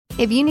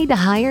If you need to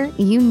hire,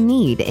 you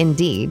need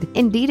Indeed.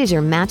 Indeed is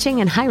your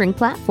matching and hiring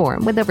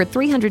platform with over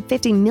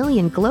 350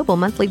 million global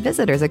monthly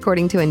visitors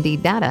according to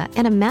Indeed data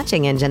and a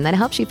matching engine that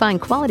helps you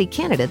find quality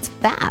candidates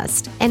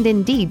fast. And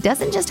Indeed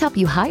doesn't just help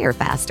you hire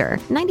faster.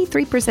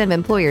 93% of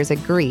employers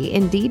agree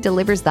Indeed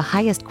delivers the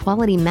highest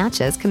quality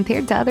matches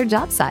compared to other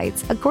job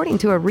sites, according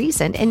to a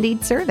recent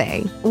Indeed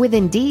survey. With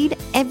Indeed,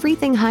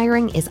 everything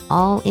hiring is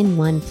all in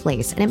one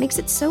place, and it makes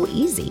it so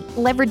easy.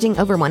 Leveraging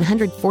over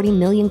 140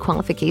 million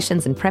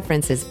qualifications and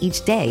preferences each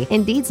day,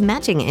 Indeed's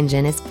matching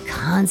engine is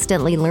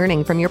constantly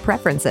learning from your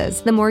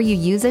preferences. The more you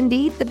use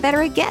Indeed, the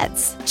better it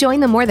gets. Join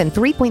the more than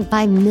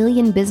 3.5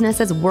 million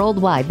businesses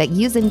worldwide that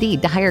use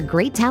Indeed to hire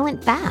great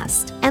talent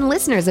fast. And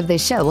listeners of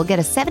this show will get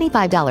a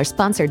 $75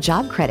 sponsored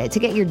job credit to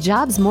get your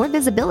jobs more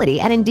visibility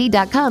at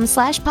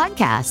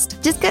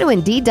Indeed.com/podcast. Just go to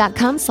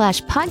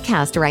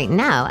Indeed.com/podcast right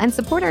now and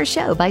support our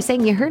show by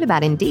saying you heard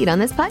about Indeed on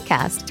this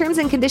podcast. Terms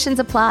and conditions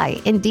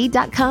apply.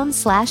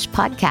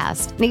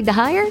 Indeed.com/podcast. Need to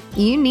hire?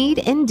 You need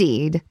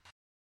Indeed.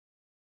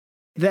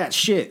 That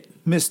shit,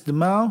 Mr.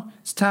 Mo.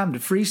 It's time to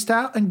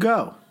freestyle and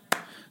go.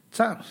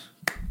 Time.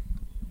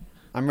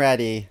 I'm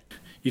ready.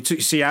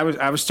 See, I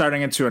was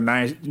starting into a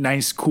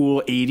nice,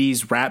 cool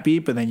 '80s rap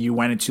beat, but then you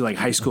went into like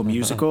High School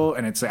Musical,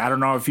 and it's like, I don't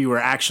know if you were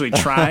actually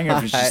trying or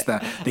if it's just the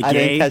gay. I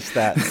didn't catch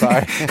that.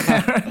 Sorry.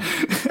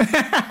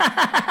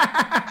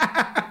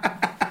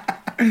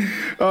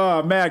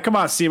 Oh man, come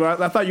on, Steve.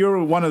 I thought you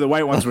were one of the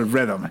white ones with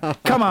rhythm.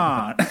 Come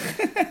on.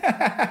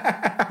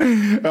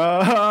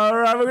 All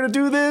right, we're gonna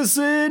do this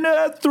in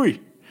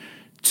 3,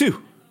 2,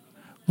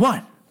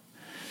 1.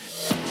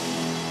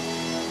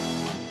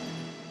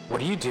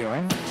 What are you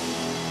doing?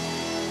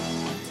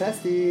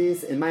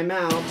 Testes in my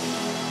mouth.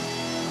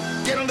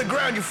 Get on the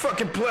ground, you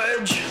fucking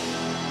pledge.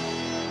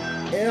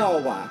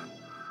 Ew.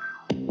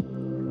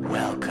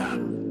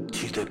 Welcome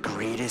to the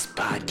greatest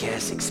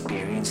podcast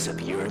experience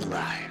of your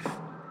life.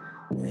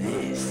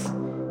 This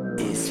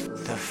is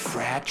the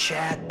Frat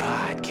Chat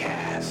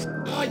Podcast.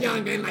 All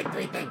young men like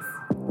 3 things.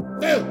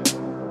 Food,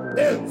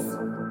 booze,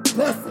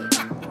 pussy.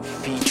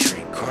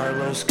 Featuring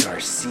Carlos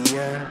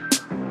Garcia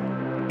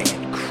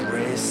and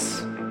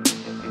Chris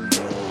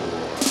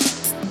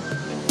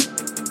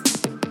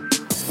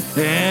Moore.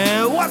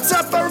 And what's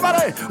up,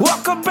 everybody?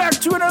 Welcome back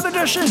to another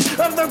edition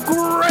of the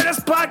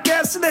greatest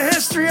podcast in the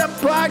history of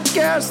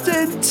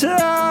podcasting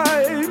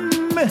time.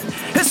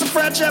 It's the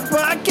Frat Chat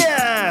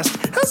Podcast.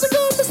 How's it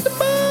going, Mr.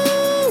 Mo?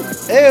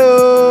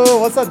 Ew.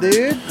 What's up,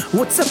 dude?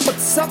 What's up,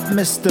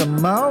 Mr.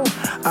 Mo?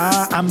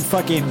 I'm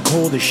fucking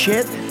cold as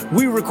shit.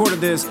 We recorded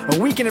this a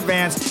week in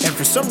advance, and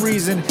for some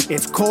reason,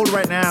 it's cold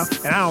right now,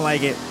 and I don't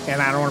like it,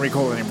 and I don't want to be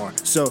cold anymore.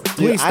 So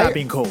please stop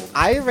being cold.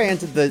 I ran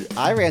to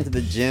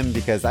the gym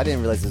because I didn't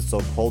realize it was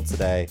so cold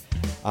today.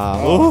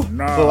 No.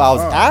 So I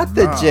was at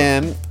the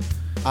gym.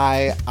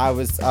 I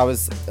was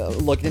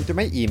looking into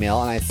my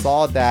email, and I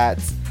saw that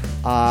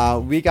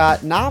we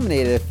got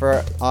nominated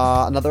for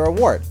another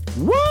award.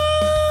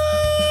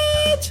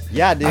 What?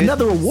 Yeah, dude.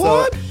 Another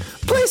award? So,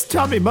 please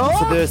tell me more.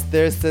 So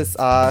there's this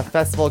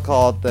festival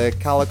called the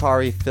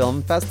Kalakari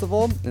Film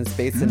Festival, and it's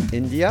based in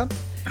India.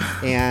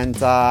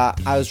 And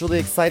I was really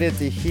excited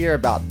to hear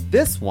about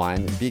this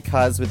one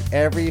because with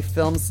every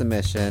film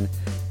submission,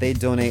 they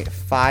donate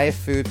 5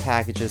 food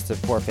packages to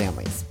poor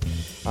families.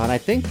 And I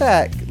think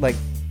that like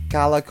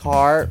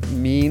Kalakar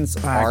means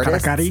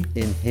artist Kalakari?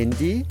 in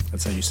Hindi.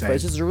 That's how you say But it.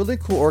 it's just a really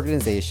cool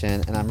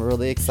organization, and I'm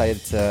really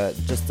excited to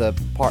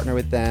partner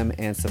with them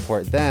and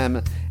support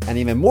them. And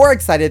even more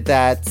excited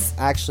that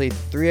actually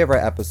 3 of our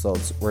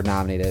episodes were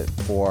nominated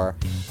for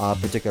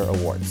particular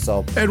awards.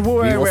 So And we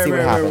will see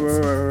what happens.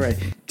 wait.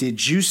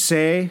 Did you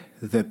say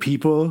the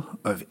people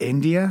of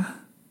India?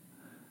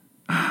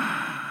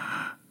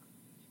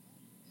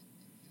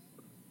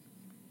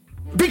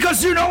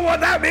 Because you know what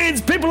that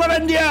means, people of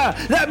India.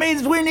 That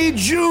means we need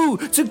you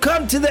to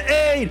come to the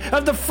aid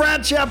of the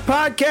Frat Chat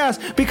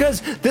Podcast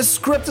because this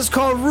script is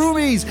called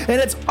Roomies and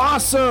it's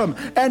awesome.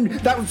 And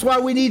that's why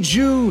we need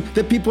you,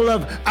 the people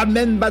of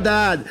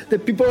Ahmedabad, the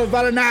people of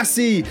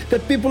Varanasi, the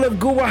people of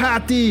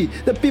Guwahati,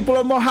 the people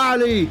of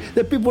Mohali,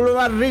 the people of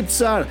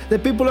Amritsar, the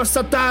people of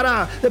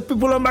Satara, the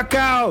people of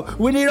Macau.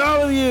 We need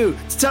all of you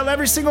to tell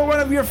every single one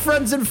of your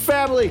friends and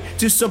family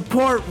to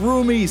support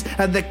Roomies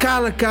and the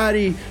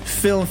Kalakari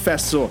Film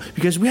Festival.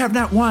 Because we have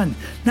not 1,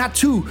 not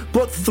 2,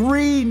 but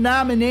 3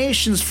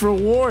 nominations for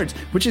awards,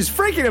 which is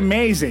freaking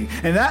amazing.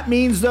 And that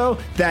means, though,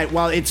 that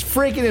while it's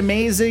freaking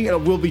amazing,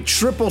 it will be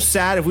triple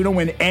sad if we don't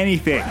win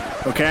anything,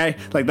 okay?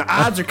 Like, the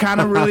odds are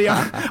kind of really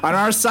on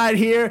our side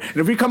here. And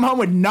if we come home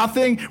with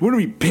nothing, we're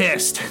going to be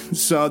pissed.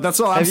 So that's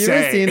all I'm saying.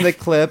 Have you ever seen the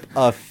clip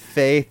of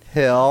Faith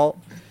Hill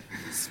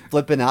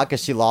flipping out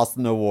because she lost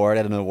an award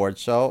at an award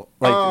show?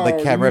 Like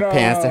the camera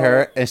pans to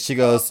her and she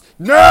goes,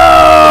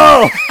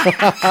 "No!"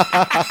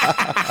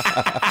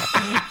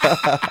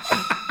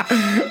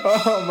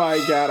 Oh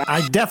my God.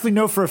 I definitely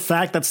know for a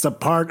fact that's the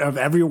part of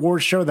every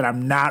award show that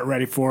I'm not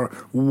ready for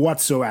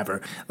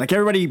whatsoever. Like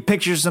everybody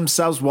pictures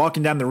themselves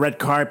walking down the red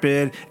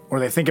carpet or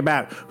they think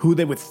about who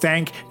they would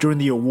thank during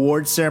the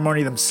award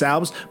ceremony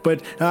themselves.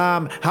 But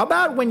how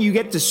about when you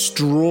get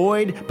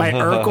destroyed by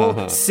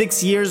Urkel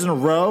 6 years in a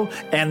row,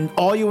 and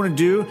all you want to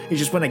do is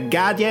just win a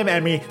goddamn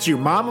Emmy so your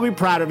mom will be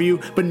proud of you?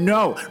 But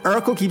no,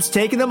 Urkel keeps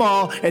taking them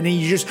all, and then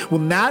you just will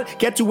not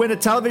get to win a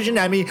television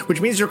Emmy,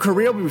 which means your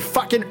career will be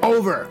fucking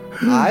over.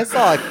 I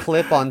saw a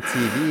clip on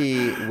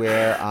TV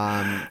where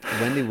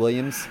Wendy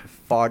Williams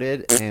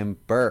farted and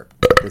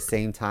burped at the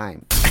same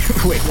time.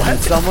 Wait, what? And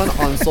someone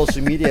on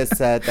social media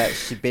said that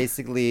she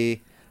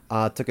basically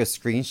took a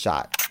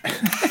screenshot.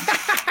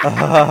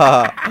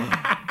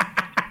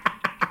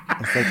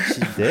 It's like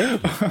she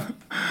did.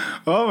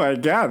 Oh my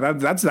god,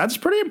 that's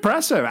pretty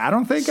impressive. I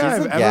don't think She's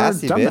I've a ever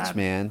gassy done bitch, that.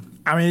 man.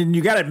 I mean,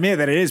 you gotta admit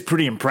that it is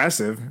pretty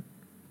impressive,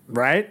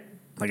 right?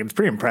 Like, it's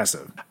pretty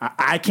impressive.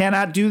 I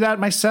cannot do that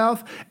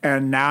myself,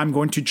 and now I'm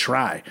going to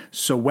try.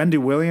 So Wendy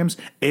Williams,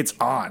 it's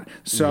on.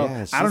 So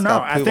Yeah, she's I don't know.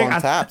 got I poop think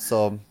on tap,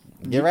 so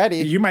get ready.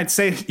 You might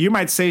say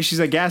she's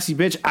a gassy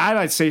bitch. I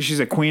might say she's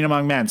a queen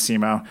among men,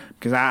 Simo.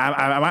 Because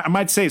I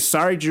might say,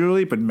 sorry,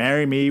 Julie, but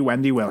marry me,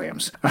 Wendy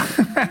Williams.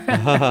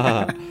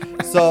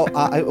 So,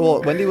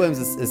 Wendy Williams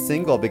is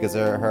single because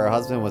her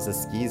husband was a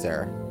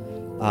skeezer.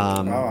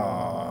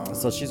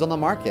 So she's on the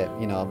market,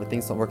 but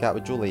things don't work out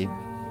with Julie.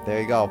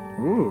 There you go.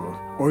 Ooh.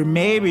 Or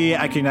maybe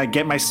I can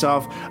get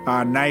myself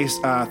a nice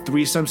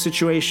threesome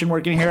situation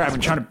working here. I've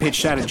been trying to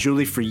pitch that to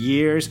Julie for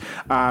years.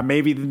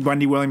 Maybe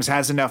Wendy Williams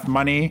has enough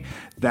money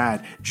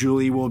that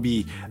Julie will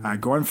be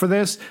going for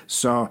this.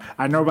 So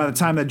I know by the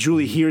time that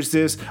Julie hears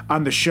this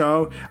on the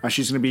show,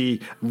 she's going to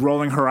be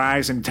rolling her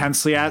eyes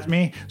intensely at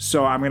me.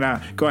 So I'm going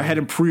to go ahead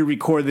and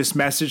pre-record this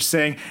message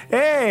saying,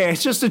 hey,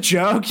 it's just a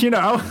joke,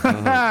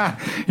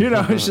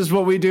 It's just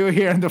what we do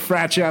here in the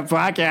Frat Chat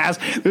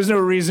podcast. There's no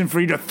reason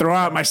for you to throw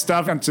out my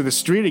stuff onto the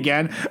street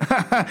again.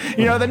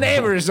 The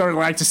neighbors don't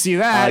like to see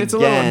that. Again, it's a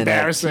little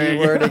embarrassing. That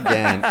keyword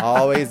again.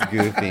 Always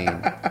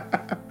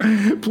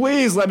goofing.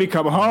 Please let me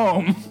come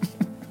home.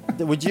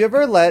 Would you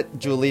ever let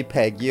Julie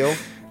peg you?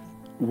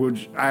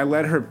 Would I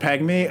let her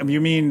peg me? You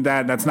mean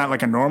that's not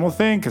like a normal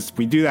thing? Because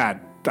we do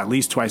that at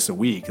least twice a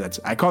week.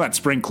 I call that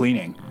spring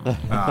cleaning.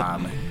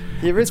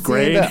 You ever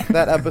seen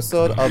that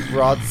episode of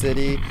Broad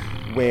City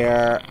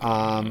where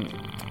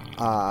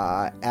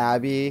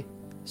Abby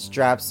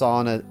straps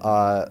on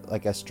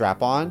a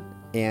strap-on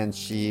and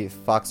she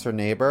fucks her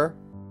neighbor?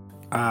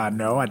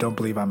 No, I don't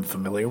believe I'm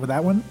familiar with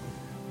that one.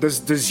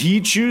 Does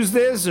he choose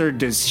this, or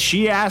does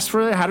she ask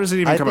for it? How does it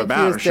even come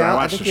about?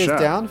 I think he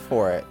was down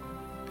for it.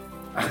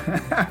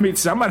 I mean,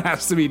 someone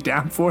has to be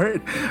down for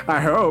it.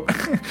 I hope.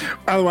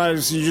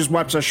 Otherwise, you just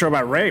watch a show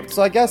about rape.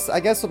 So I guess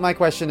what my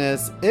question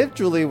is, if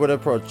Julie would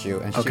approach you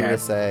and she would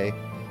say,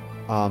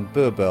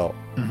 "Boo Boo,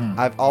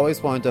 I've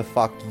always wanted to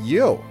fuck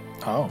you.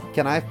 Oh,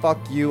 can I fuck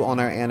you on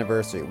our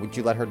anniversary?" Would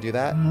you let her do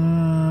that?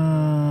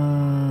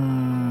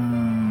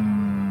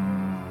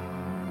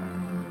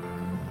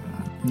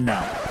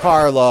 No.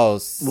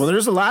 Carlos. Well,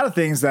 there's a lot of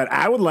things that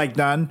I would like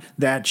done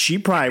that she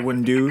probably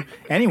wouldn't do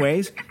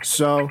anyways.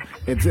 So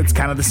it's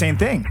kind of the same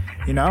thing,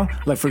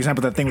 Like, for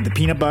example, that thing with the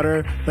peanut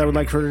butter that I would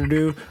like her to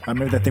do.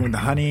 Maybe that thing with the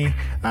honey,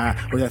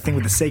 or that thing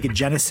with the Sega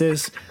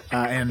Genesis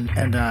and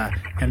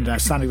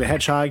Sonic the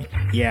Hedgehog.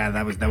 Yeah,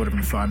 that would have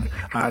been fun.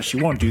 She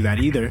won't do that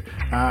either.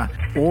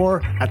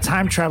 Or a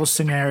time travel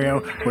scenario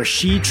where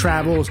she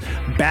travels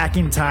back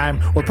in time,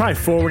 or probably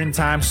forward in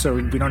time, so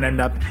we don't end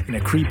up in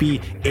a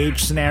creepy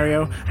age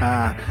scenario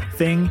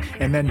thing,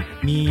 and then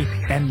me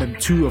and the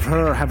two of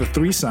her have a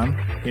threesome,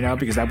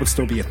 because that would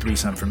still be a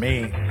threesome for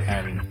me,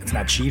 and it's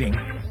not cheating.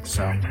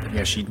 So, but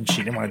yeah, she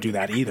didn't want to do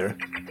that either.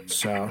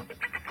 So,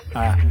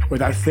 or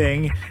that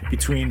thing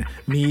between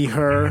me,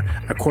 her,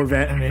 a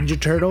Corvette, and a Ninja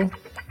Turtle.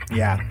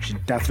 Yeah, she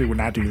definitely would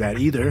not do that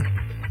either.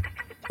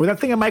 Or that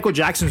thing at Michael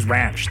Jackson's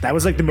ranch. That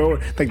was like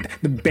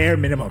the bare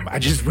minimum. I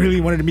just really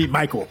wanted to meet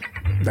Michael.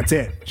 That's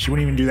it. She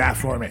wouldn't even do that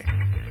for me.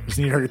 Just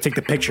need her to take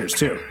the pictures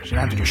too. She didn't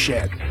have to do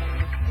shit.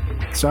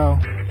 So,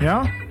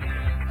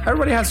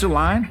 everybody has their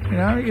line.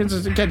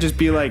 You can't just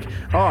be like,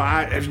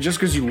 just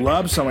because you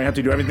love someone, you have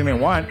to do everything they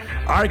want.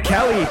 R.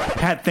 Kelly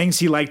had things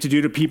he liked to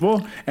do to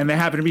people, and they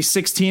happen to be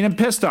 16 and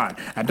pissed on.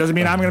 That doesn't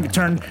mean I'm going to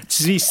turn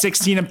to be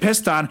 16 and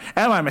pissed on,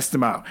 am I, Mr.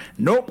 Mo?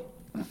 Nope.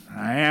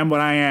 I am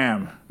what I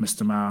am,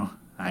 Mr. Mo.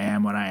 I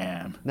am what I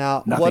am.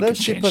 Now, Nothing what if can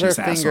she change put her this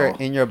finger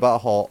asshole. in your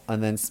butthole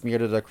and then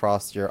smeared it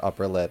across your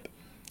upper lip?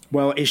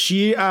 Well, if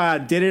she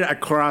did it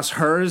across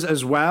hers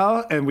as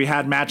well, and we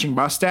had matching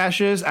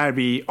mustaches, I'd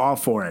be all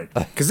for it.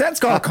 Because that's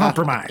called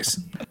compromise.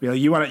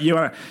 You want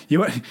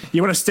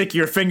to stick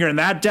your finger in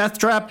that death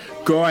trap?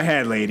 Go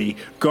ahead, lady.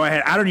 Go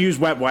ahead. I don't use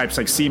wet wipes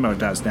like Simo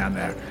does down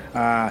there.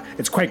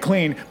 It's quite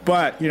clean,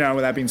 but with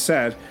that being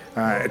said,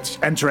 it's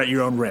enter at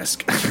your own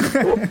risk.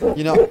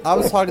 I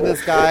was talking to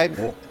this guy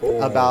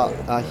about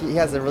he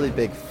has a really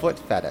big foot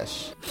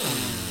fetish.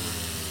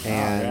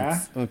 And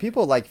when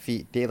people like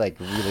feet, they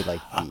really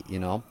like feet,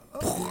 And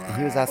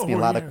he was asking me a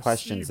lot of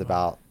questions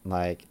about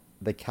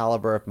the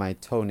caliber of my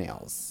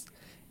toenails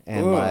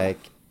and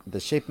the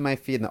shape of my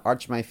feet and the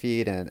arch of my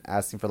feet, and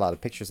asking for a lot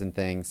of pictures and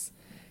things.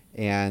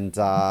 And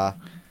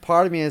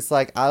part of me is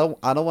like, I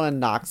don't want to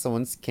knock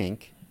someone's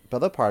kink. But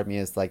the other part of me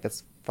is like,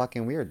 that's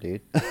fucking weird,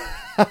 dude.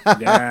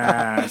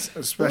 Yeah,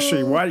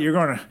 especially when you're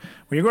going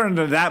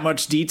into that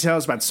much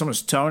details about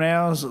someone's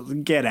toenails.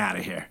 Get out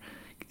of here.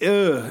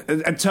 Ugh,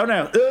 a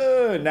toenail.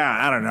 Ugh,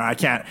 nah, I don't know. I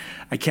can't.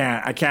 I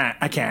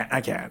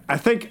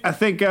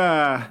think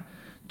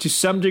to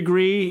some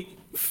degree,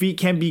 feet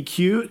can be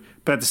cute,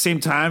 but at the same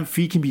time,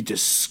 feet can be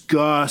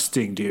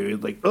disgusting,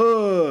 dude. Like,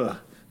 ugh,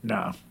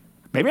 no.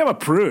 Maybe I'm a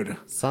prude.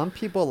 Some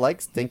people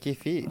like stinky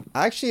feet.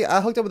 Actually,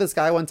 I hooked up with this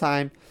guy one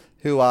time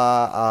who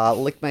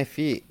licked my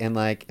feet, and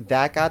like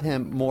that got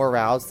him more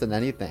aroused than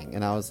anything.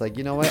 And I was like,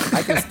 you know what?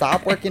 I can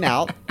stop working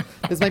out.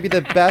 This might be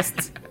the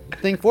best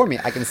thing for me.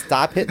 I can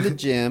stop hitting the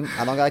gym.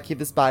 I don't gotta keep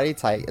this body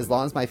tight. As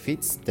long as my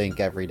feet stink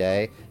every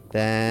day,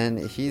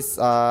 then he's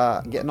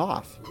getting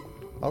off.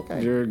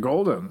 Okay. You're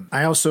golden.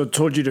 I also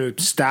told you to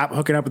stop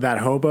hooking up with that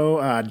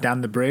hobo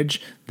down the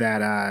bridge.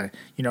 That,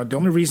 the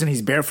only reason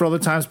he's barefoot all the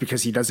time is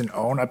because he doesn't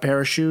own a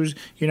pair of shoes,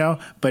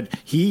 But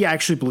he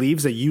actually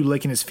believes that you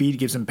licking his feet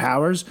gives him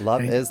powers.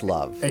 Love is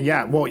love. And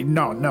yeah, well,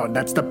 no,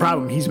 that's the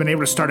problem. He's been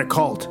able to start a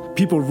cult.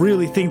 People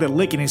really think that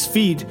licking his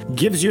feet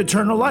gives you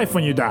eternal life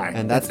when you die.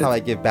 And that's how I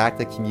give back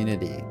to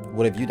community.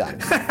 What have you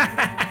done?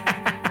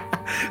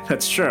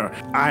 That's true.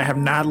 I have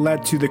not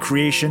led to the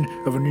creation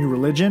of a new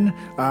religion.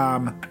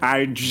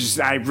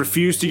 I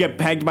refuse to get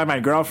pegged by my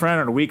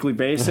girlfriend on a weekly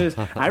basis.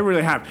 I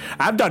really have.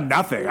 I've done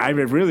nothing. I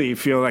really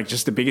feel like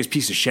just the biggest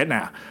piece of shit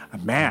now.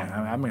 Man,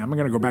 I'm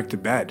going to go back to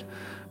bed.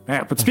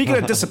 Man, but speaking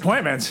of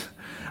disappointments,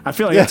 I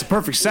feel like that's a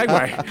perfect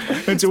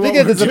segue into what Speaking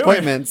we're of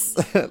disappointments,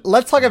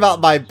 let's talk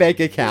about my bank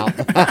account.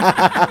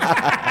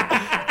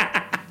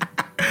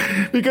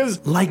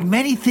 Because like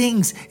many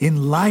things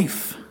in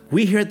life,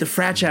 we here at the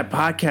Frat Chat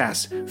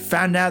Podcast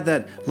found out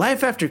that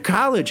life after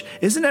college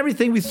isn't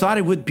everything we thought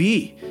it would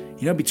be.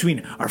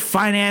 Between our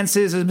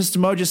finances, as Mr.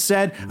 Mo just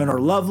said, and our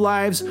love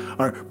lives,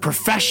 our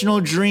professional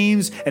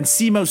dreams, and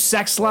Simo's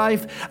sex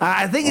life,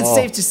 I think it's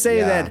safe to say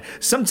that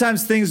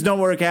sometimes things don't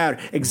work out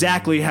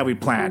exactly how we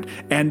planned.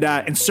 And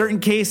in certain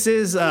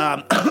cases,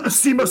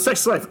 Simo's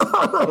sex life,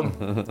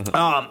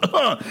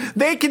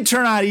 they can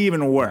turn out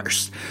even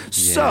worse.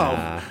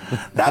 So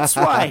that's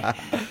why,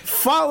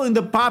 following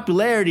the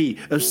popularity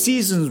of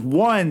Season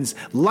 1's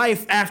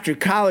Life After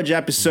College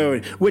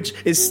episode, which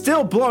is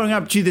still blowing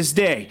up to this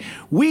day,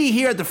 we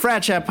here at the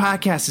Frat Chat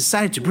Podcast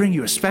decided to bring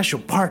you a special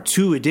Part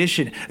 2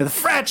 edition of the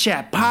Frat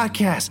Chat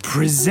Podcast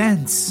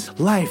presents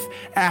Life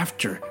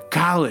After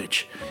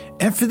College.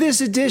 And for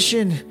this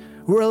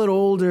edition, we're a little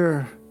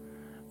older,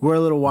 we're a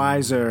little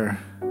wiser,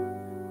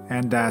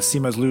 and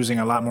Simo's losing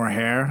a lot more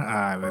hair.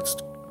 That's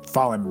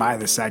fallen by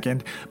the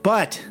second.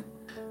 But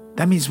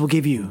that means we'll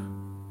give you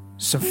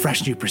some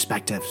fresh new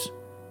perspectives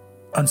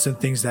on some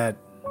things that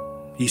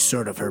you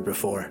sort of heard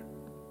before.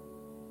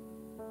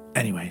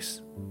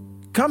 Anyways,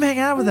 come hang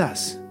out with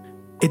us.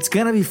 It's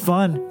gonna be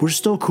fun. We're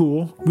still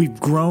cool. We've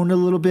grown a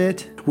little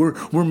bit.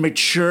 We're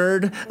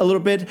matured a little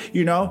bit,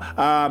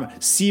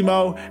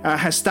 Simo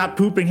has stopped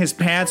pooping his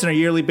pants on a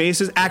yearly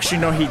basis. Actually,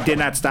 no, he did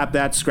not stop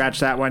that.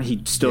 Scratch that one.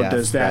 He still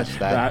does that.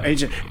 I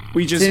just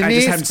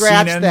haven't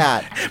seen him.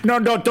 That. No,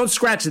 don't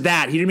scratch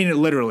that. He didn't mean it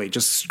literally.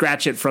 Just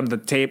scratch it from the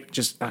tape.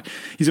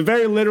 He's a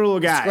very literal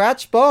guy.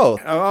 Scratch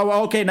both.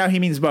 Oh, okay. Now he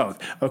means both.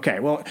 Okay.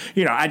 Well,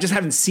 I just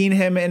haven't seen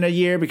him in a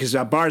year because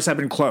bars have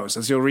been closed.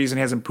 That's the only reason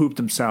he hasn't pooped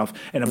himself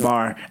in a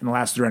bar in the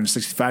last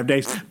 365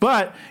 days.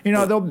 But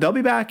they'll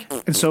be back.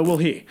 And so will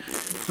he.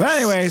 But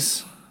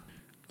anyways,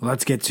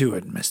 let's get to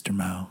it, Mr.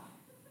 Mo.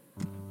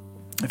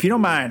 If you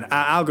don't mind,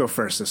 I'll go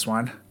first this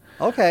one.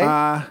 Okay.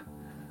 I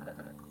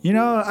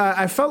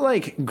felt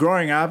like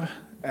growing up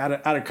out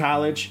of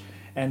college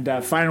and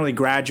finally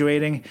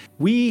graduating,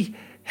 we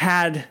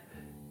had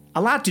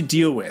a lot to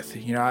deal with.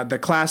 The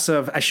class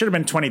of, I should have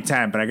been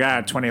 2010, but I got out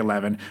of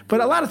 2011.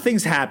 But a lot of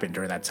things happened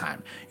during that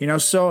time.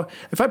 So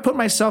if I put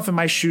myself in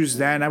my shoes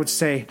then, I would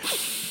say,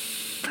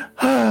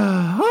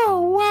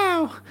 oh,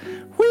 wow.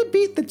 We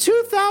beat the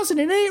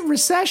 2008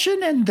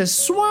 recession and the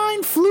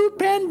swine flu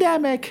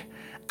pandemic.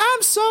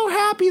 I'm so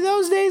happy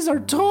those days are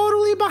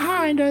totally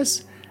behind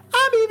us.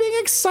 I'm even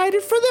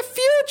excited for the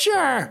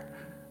future.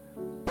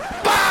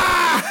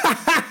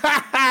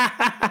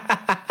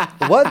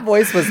 What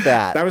voice was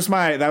that? That was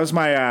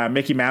my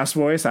Mickey Mouse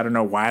voice. I don't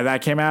know why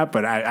that came out,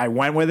 but I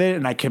went with it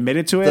and I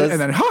committed to it. And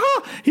then,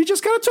 he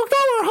just got took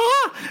over.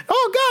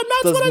 Oh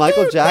God, Does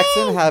Michael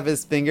Jackson have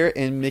his finger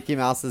in Mickey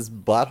Mouse's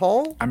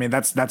butthole? I mean,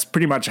 that's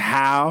pretty much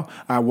how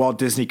Walt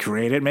Disney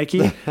created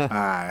Mickey.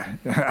 I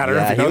don't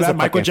know if you know that.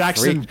 Michael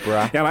Jackson.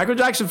 Freak, Michael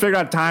Jackson figured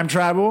out time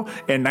travel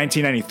in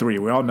 1993.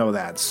 We all know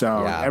that.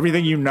 So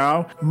everything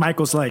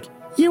Michael's like,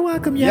 you're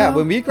welcome, yo. Yeah,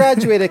 when we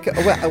graduated,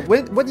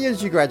 what year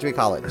did you graduate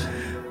college?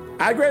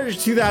 I graduated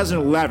in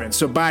 2011,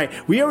 so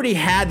we already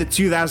had the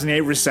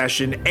 2008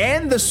 recession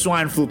and the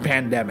swine flu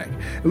pandemic.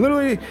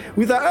 Literally,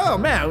 we thought, oh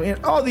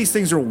man, all these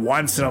things are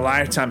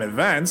once-in-a-lifetime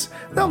events.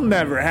 They'll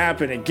never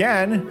happen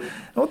again.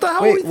 What the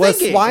hell were we thinking?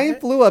 Was swine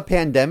flu a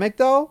pandemic,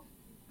 though?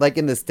 Like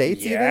in the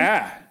States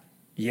even?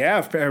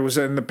 Yeah, it was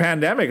in the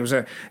pandemic. It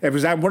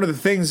was one of the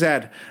things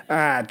that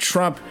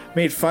Trump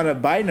made fun of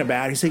Biden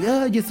about. He's like,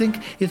 "Oh, you think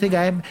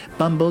I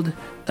bumbled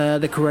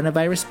the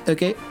coronavirus?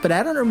 Okay, but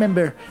I don't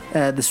remember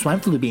the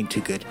swine flu being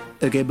too good.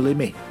 Okay, believe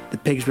me, the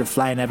pigs were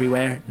flying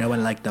everywhere. No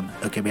one liked them.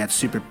 Okay, we had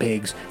super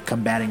pigs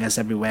combating us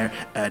everywhere.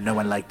 No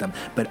one liked them,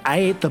 but I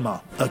ate them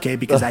all. Okay,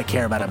 because I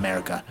care about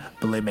America.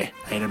 Believe me,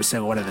 I ate every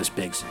single one of those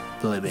pigs.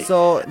 Believe me."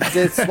 So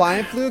did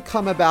swine flu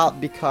come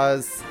about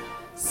because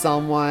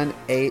someone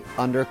ate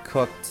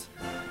undercooked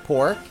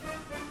pork?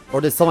 Or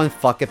did someone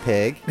fuck a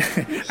pig?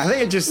 I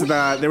think it just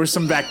there was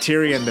some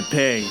bacteria in the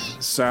pig.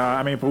 So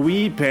I mean, but we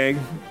eat pig,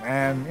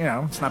 and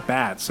it's not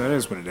bad. So it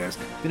is what it is.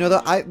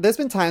 There's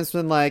been times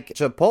when like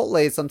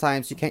Chipotle,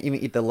 sometimes you can't even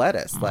eat the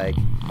lettuce. Like,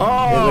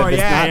 if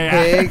it's not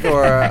pig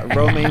or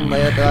romaine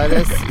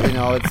lettuce,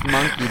 it's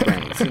monkey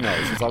brains. Who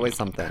knows? There's always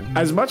something.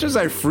 As much as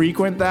I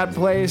frequent that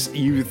place,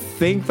 you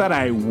think that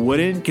I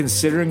wouldn't,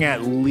 considering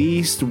at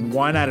least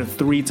 1 out of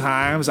 3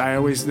 times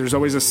there's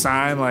always a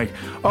sign like,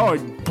 "Oh,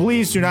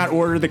 please do not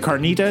order the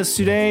carnitas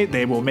today.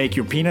 They will make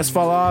your penis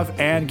fall off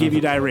and give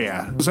you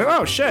diarrhea." I was like,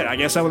 "Oh shit, I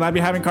guess I will not be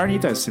having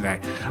carnitas today."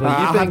 Well,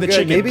 I'll have the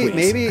good. chicken, please.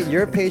 Maybe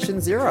you're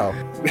patient 0.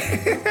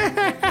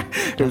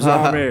 It was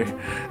all me.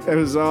 It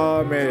was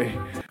all me.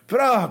 But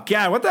oh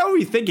god, what the hell were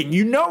we thinking?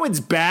 It's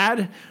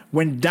bad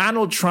when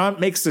Donald Trump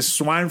makes the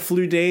swine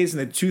flu days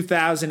and the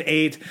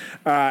 2008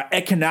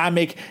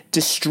 economic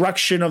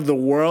destruction of the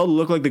world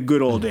look like the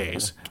good old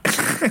days.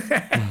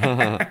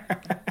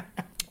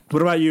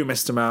 What about you,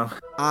 Mr. Mao?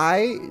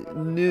 I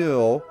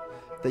knew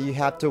that you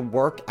had to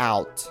work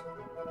out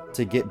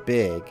to get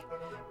big,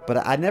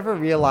 but I never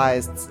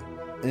realized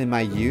in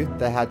my youth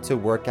that I had to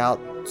work out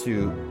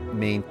to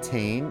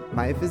maintain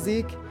my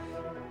physique,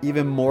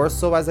 even more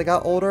so as I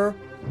got older.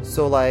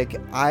 So like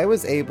I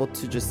was able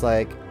to just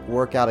like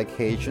work out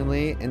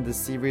occasionally and to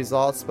see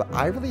results, but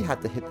I really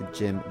had to hit the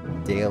gym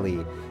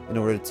daily in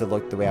order to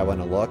look the way I want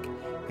to look.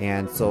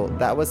 And so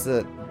that was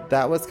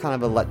kind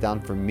of a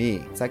letdown for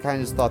me. So I kind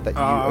of just thought that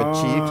you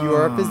achieved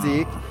your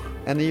physique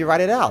and then you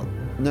ride it out.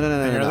 No.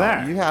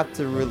 You have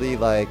to really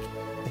like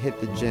hit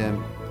the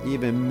gym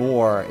even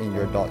more in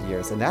your adult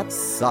years, and that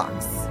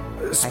sucks.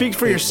 Speak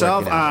for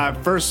yourself.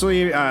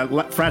 Firstly,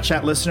 Frat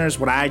Chat listeners,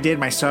 what I did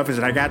myself is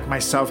that I got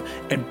myself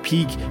in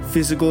peak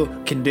physical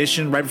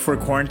condition right before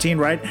quarantine,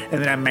 right? And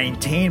then I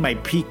maintained my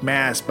peak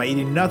mass by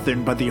eating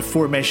nothing but the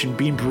aforementioned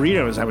bean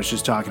burritos I was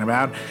just talking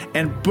about.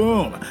 And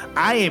boom,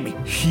 I am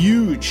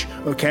huge,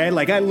 okay?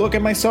 Like I look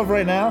at myself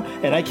right now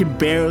and I can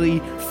barely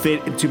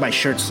fit into my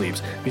shirt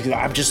sleeves because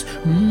I'm just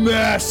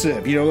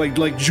massive.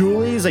 Like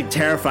Julie's like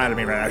terrified of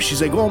me right now.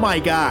 She's like, "Oh my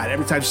God."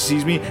 Every time she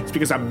sees me, it's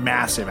because I'm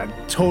massive. And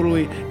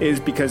totally is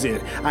because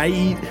I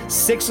eat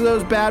 6 of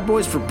those bad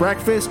boys for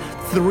breakfast,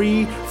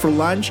 3 for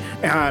lunch,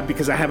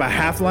 because I have a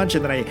half lunch,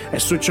 and then I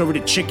switch over to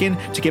chicken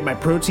to get my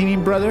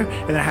protein, brother,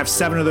 and then I have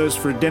 7 of those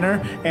for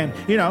dinner. And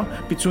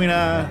between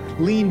a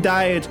lean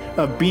diet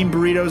of bean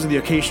burritos and the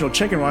occasional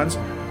chicken ones,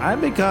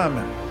 I've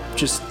become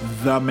just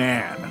the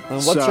man.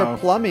 And what's your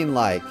plumbing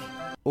like?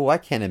 Oh, I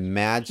can't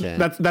imagine.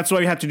 That's why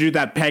we have to do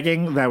that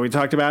pegging that we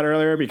talked about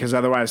earlier, because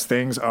otherwise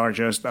things are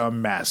just a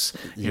mess.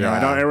 I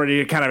don't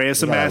already kind of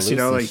is a mess.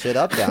 Like shit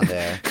up down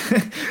there.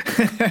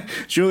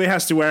 Julie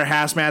has to wear a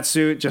hazmat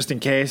suit just in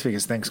case,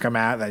 because things come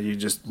out that you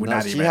just would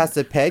not even. She has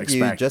to peg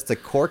you just to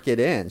cork it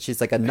in. She's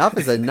like, "Enough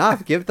is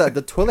enough. Give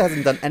the toilet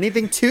hasn't done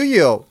anything to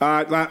you."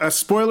 A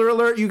spoiler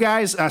alert, you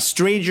guys.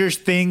 Stranger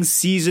Things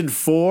season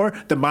 4,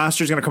 the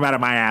monster's gonna come out of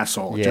my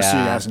asshole. Yeah.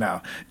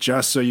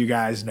 Just so you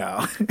guys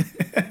know.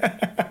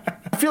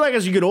 I feel like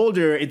as you get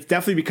older, it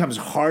definitely becomes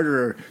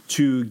harder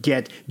to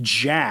get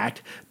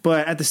jacked,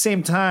 but at the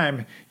same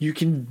time, you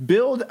can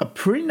build a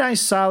pretty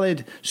nice,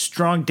 solid,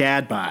 strong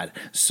dad bod.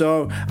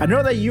 So I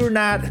know that you're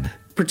not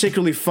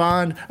particularly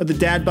fond of the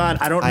dad bod.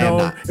 I don't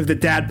know if the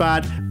dad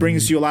bod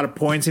brings you a lot of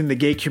points in the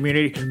gay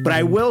community, but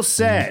I will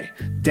say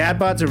dad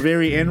bods are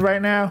very in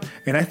right now,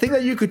 and I think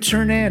that you could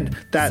turn in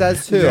that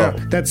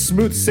that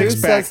smooth six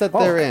pack. Who says that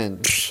they're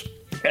in?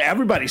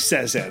 Everybody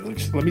says that.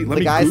 Let me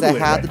the guys Google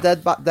that had the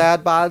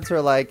dad bods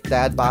are like,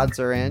 dad bods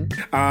are in.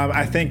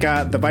 I think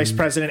the vice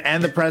president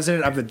and the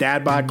president of the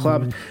Dad Bod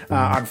Club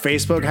on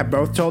Facebook have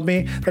both told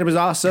me that it was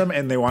awesome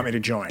and they want me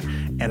to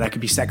join, and I could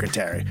be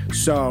secretary.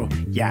 So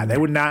yeah, they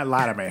would not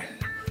lie to me.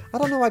 I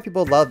don't know why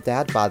people love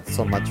dad bods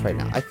so much right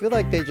now. I feel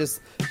like they're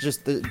just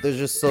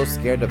so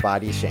scared to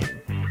body shame.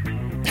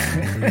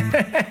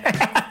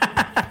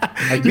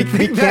 Like we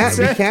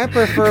can't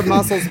prefer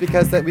muscles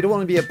because we don't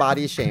want to be a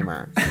body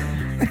shamer.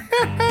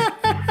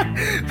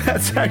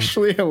 That's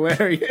actually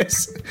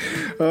hilarious.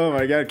 Oh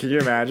my God, can you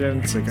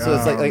imagine? It's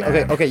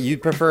like, okay, you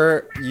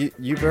prefer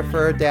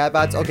dad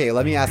bods? Okay,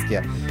 let me ask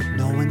you.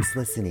 No one's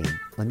listening.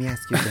 Let me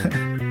ask you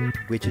again.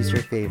 Which is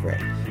your favorite?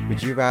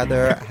 Would you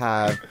rather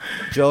have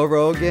Joe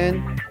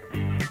Rogan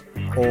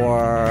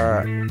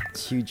or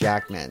Hugh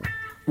Jackman?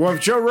 Well,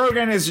 if Joe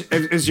Rogan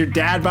is your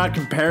dad bod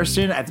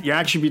comparison, you'd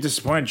actually be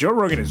disappointed. Joe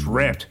Rogan is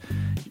ripped.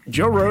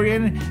 Joe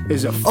Rogan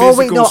is a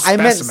physical specimen.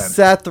 I meant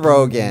Seth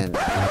Rogen.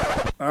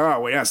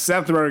 Oh, well, yeah,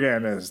 Seth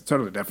Rogen is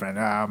totally different.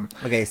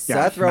 Okay, yeah,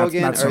 Seth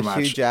Rogen not so or much.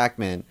 Hugh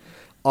Jackman.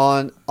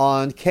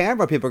 On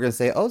camera, people are gonna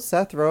say, "Oh,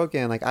 Seth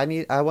Rogen, like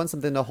I want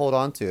something to hold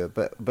on to."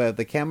 But if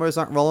the cameras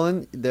aren't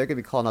rolling, they're gonna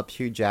be calling up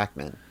Hugh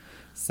Jackman,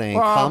 saying,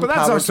 Well, "Come but that's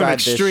power also an drive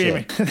this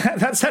extreme. shit."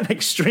 That's an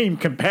extreme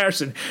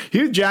comparison.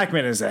 Hugh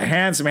Jackman is a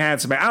handsome man.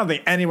 I don't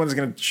think anyone's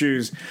going to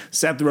choose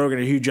Seth Rogen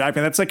or Hugh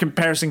Jackman. That's like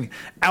comparing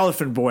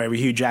Elephant Boy with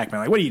Hugh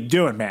Jackman. Like, what are you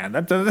doing, man?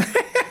 That doesn't.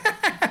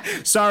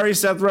 Sorry,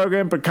 Seth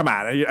Rogen, but come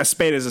on, a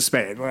spade is a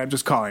spade. I'm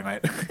just calling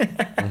it.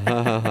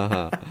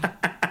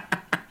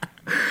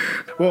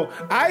 Well,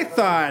 I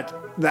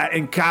thought that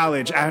in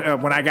college,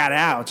 when I got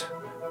out,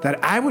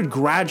 that I would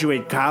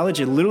graduate college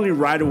and literally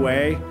right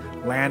away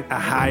land a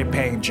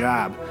high-paying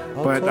job.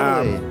 Oh, but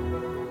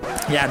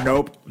totally. yeah,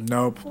 nope.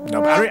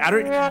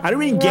 I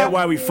don't even get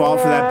why we fall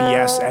for that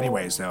BS,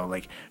 anyways. Though,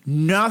 like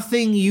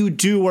nothing you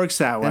do works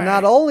that way. And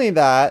not only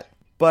that,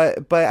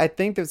 but I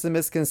think there's a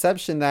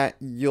misconception that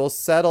you'll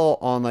settle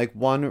on like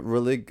one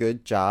really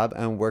good job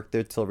and work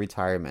there till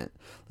retirement.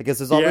 Because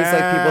there's always like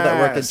people that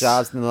work at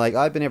jobs and they're like, oh,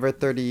 I've been here for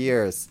 30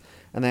 years.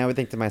 And then I would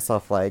think to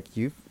myself, like,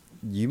 you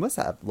must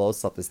have low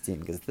self-esteem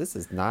because this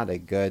is not a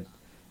good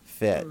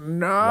fit.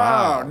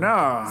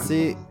 No.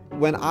 See,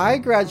 when I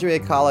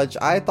graduated college,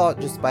 I thought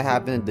just by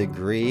having a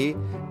degree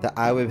that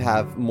I would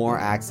have more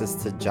access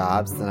to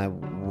jobs than I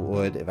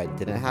would if I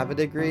didn't have a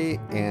degree.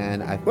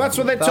 And Well, that's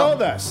what they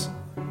told us.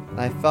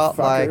 I felt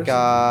Fuckers.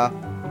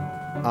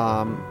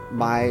 like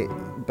my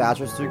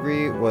bachelor's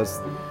degree was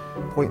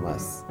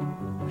pointless.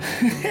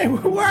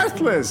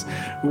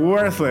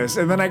 Worthless.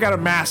 And then I got a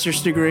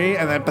master's degree,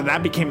 but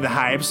that became the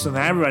hype. So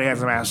now everybody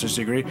has a master's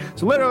degree.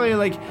 So literally,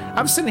 like,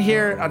 I'm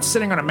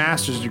sitting on a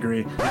master's degree.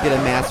 You get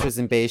a master's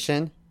in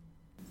Bayesian.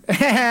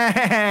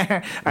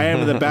 I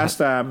am the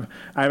best. I'm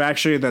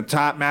actually the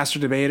top master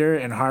debater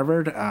in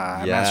Harvard.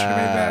 I master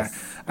debate there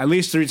at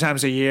least 3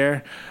 times a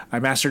year. I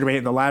master debate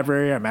in the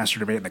library. I master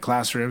debate in the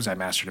classrooms. I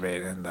master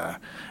debate in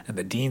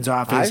the dean's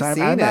office. I've I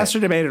seen master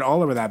it. debated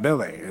all over that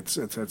building. It's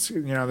it's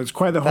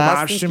quite the Fast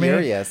homage and to me.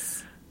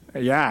 Furious.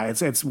 Yeah,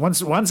 it's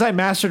once I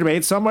master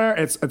debate somewhere,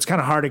 it's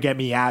kind of hard to get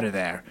me out of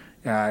there.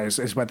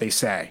 Is what they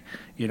say.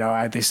 You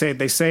know, they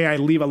say I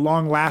leave a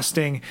long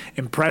lasting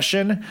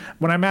impression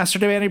when I master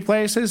debate any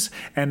places,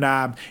 and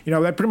I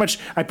pretty much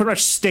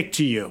stick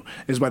to you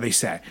is what they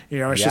say. You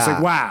know, it's just Yeah.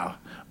 like wow,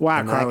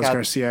 And I Carlos got-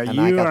 Garcia, and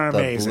I you got are the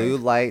amazing. blue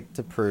light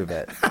to prove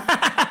it.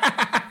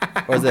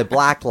 Or is it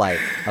black light?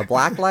 A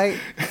black light?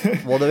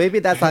 Well, then maybe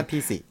that's on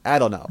PC. I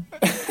don't know.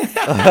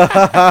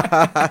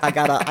 I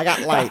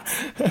got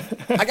lights.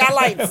 I got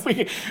lights.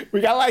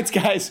 we got lights,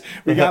 guys.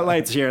 We got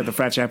lights here at the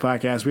Frat Chat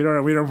Podcast. We don't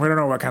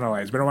know what kind of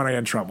lights. We don't want to get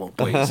in trouble,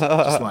 please.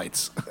 Just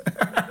lights.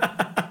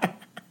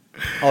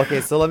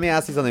 Okay, so let me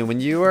ask you something. When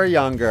you were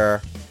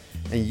younger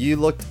and you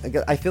looked,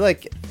 I feel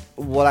like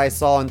what I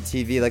saw on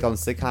TV, like on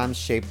sitcoms,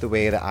 shaped the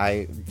way that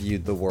I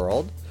viewed the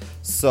world.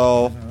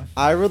 So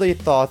I really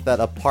thought that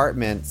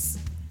apartments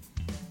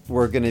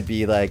were going to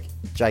be like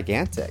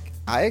gigantic.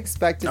 I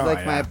expected Oh,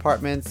 like my yeah.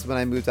 apartments when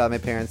I moved out of my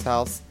parents'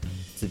 house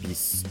to be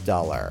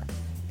stellar.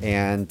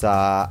 And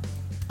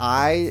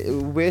I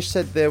wish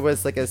that there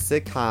was like a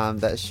sitcom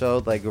that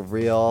showed like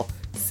real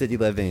city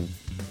living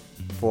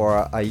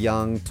for a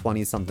young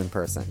 20-something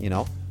person, you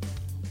know?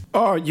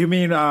 Oh, you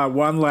mean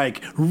one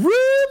like roomies?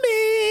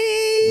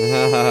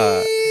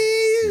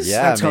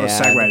 Yeah, that's called a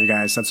man. segue, you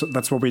guys.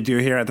 That's what we do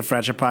here at the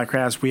Frat Chat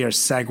Podcast. We are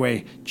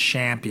segue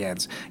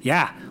champions.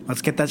 Yeah,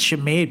 let's get that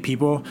shit made,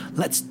 people.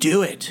 Let's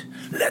do it.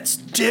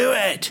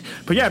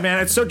 But yeah, man,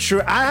 it's so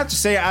true. I have to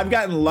say, I've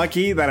gotten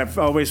lucky that I've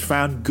always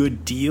found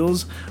good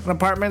deals on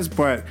apartments.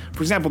 But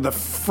for example, the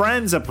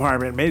Friends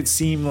apartment made it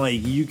seem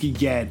like you could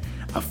get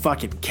a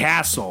fucking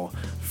castle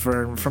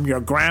from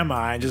your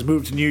grandma and just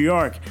move to New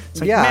York.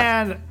 It's like, Yeah.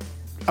 man,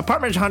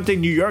 apartment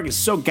hunting New York is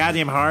so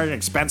goddamn hard and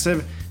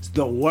expensive. It's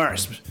the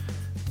worst.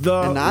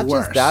 And not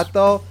just that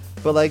though,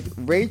 but like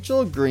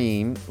Rachel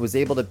Green was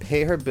able to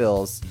pay her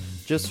bills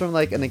just from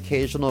like an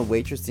occasional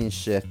waitressing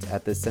shift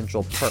at the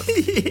Central Perk,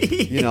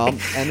 you know,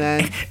 and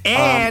then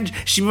And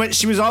she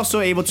was also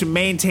able to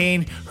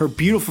maintain her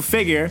beautiful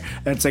figure.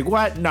 And it's like,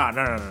 what? No.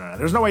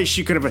 There's no way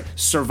she could have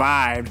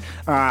survived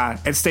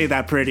and stayed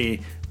that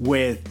pretty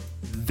with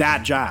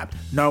that job.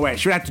 No way.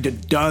 She would have to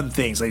have done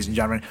things, ladies and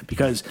gentlemen,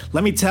 because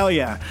let me tell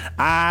you,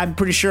 I'm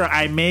pretty sure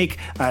I make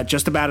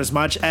just about as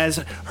much as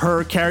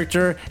her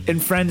character in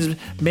Friends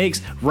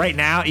makes right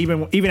now.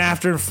 Even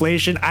after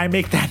inflation, I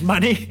make that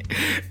money,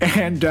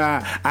 and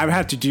I've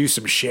had to do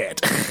some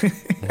shit.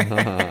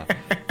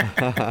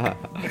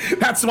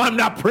 That's why I'm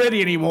not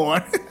pretty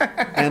anymore.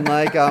 and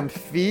like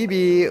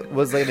Phoebe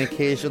was like an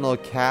occasional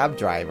cab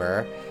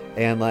driver,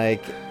 and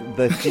like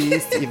the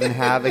fees to even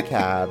have a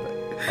cab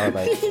are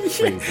like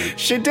crazy.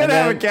 She did And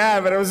have then- a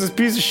cab, and it was this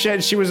piece of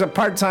shit. She was a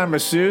part-time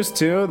masseuse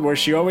too, where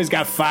she always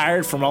got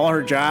fired from all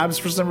her jobs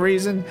for some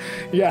reason.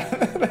 Yeah,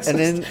 And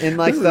in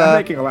like this is not the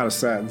making a lot of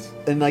sense.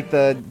 in like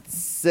the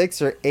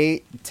 6 or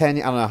 8, 10,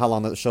 I don't know how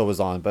long the show was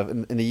on, but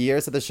in the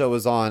years that the show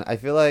was on, I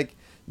feel like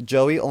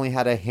Joey only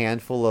had a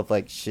handful of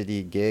like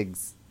shitty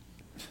gigs.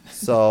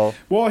 So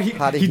Well, he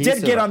did get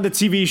survive? on the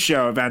TV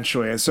show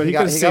eventually, so he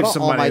could He save got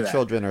some All money My there.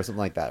 Children or something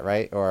like that,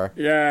 right? Or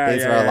Yeah,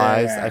 Days of yeah, Our yeah,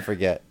 Lives. yeah. I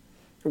forget.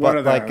 One But,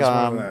 of those. like,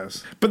 One of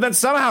those. But then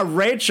somehow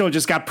Rachel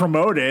just got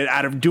promoted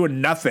out of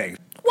doing nothing.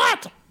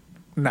 What?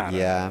 No.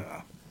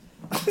 Yeah.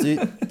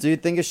 Do you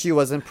think if she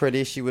wasn't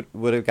pretty, she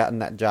would have gotten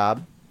that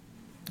job?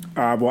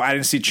 Well, I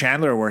didn't see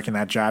Chandler working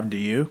that job. Do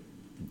you?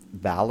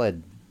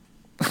 Valid.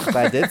 But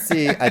I did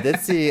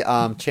see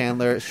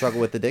Chandler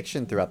struggle with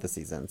addiction throughout the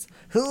seasons.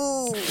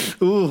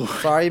 Ooh.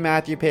 Sorry,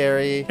 Matthew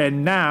Perry.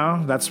 And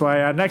now, that's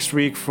why next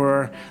week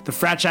for the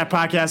Frat Chat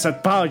Podcast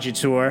Apology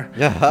Tour,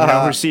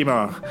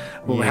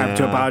 Simo will have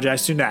to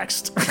apologize to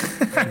next.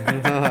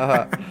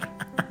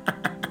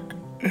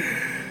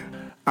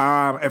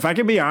 If I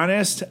can be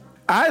honest,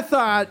 I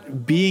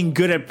thought being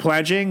good at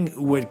pledging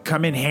would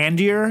come in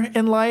handier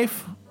in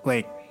life.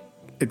 Like,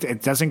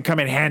 it doesn't come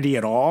in handy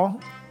at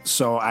all.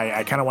 So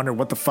I kind of wonder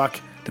what the fuck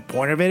the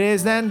point of it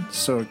is then.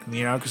 So,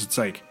 because it's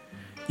like,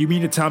 you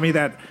mean to tell me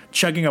that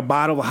chugging a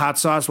bottle of hot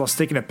sauce while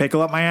sticking a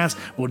pickle up my ass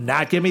will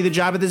not get me the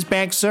job at this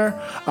bank, sir?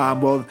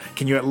 Well,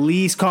 can you at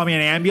least call me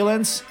an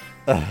ambulance?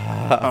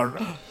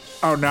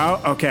 Oh, no?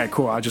 Okay,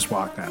 cool. I'll just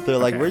walk then. They're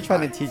like, Okay, we're trying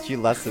fine. to teach you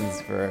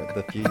lessons for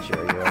the future.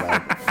 You're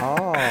like,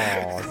 oh,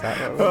 is that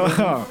what we're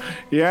doing? Oh,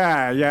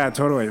 yeah,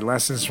 totally.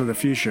 Lessons for the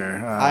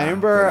future. I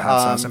remember, with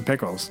hot sauce and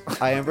pickles.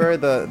 I remember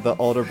the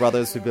older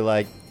brothers who'd be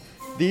like,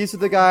 these are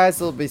the guys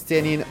that'll be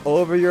standing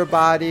over your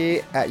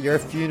body at your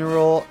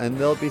funeral, and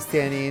they'll be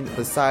standing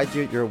beside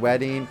you at your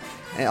wedding.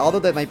 And although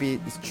that might be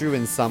true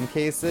in some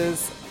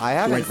cases, I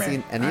haven't Wait,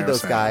 seen any I of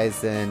those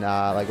understand.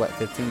 guys in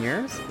 15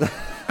 years?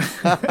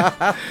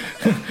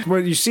 Well,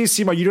 you see,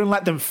 Simo, you didn't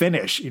let them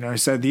finish. He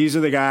said these are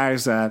the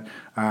guys that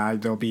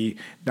they'll be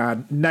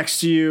next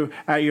to you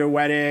at your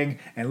wedding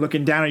and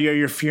looking down at you at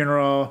your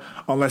funeral,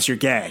 unless you're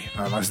gay.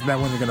 Unless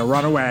then when they're going to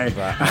run away,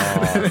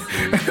 they're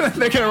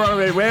going to run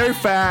away very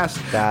fast.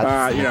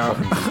 That's an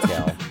important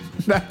detail.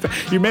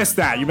 You missed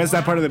that. You missed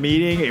that part of the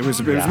meeting. It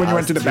was when you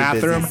went to the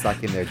bathroom.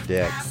 Sucking their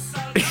dicks.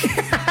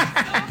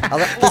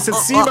 Listen,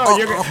 Simo,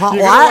 you're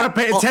gonna want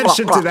to pay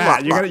attention to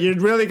that. You're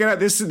really gonna.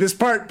 This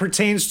part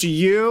pertains to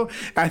you,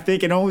 I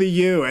think, and only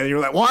you. And you're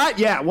like, what?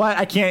 Yeah, what?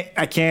 I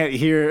can't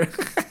hear.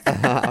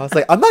 I was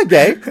like, I'm not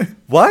gay.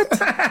 What?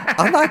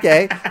 I'm not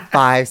gay.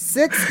 5,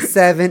 6,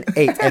 7,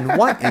 8, and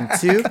 1 and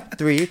 2,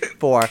 3,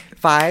 4,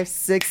 5,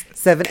 6,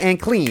 7, and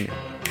clean.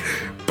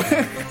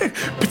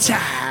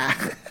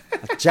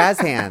 Jazz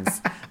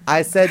hands.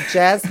 I said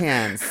jazz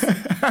hands.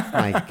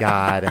 My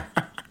God.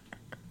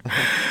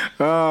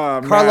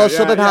 Oh, Carlos man,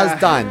 Schopenhauer's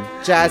done.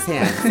 Jazz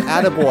hands.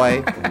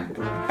 Attaboy.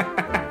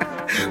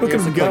 Look at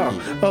Here's him a go.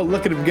 cookie. Oh,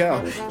 look at him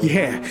go.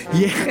 Yeah.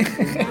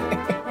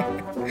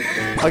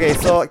 Okay,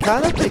 so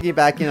kind of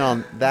piggybacking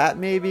on that,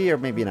 maybe, or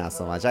maybe not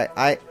so much.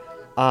 I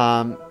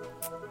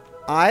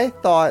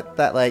thought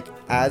that, like,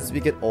 as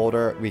we get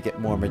older, we get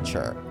more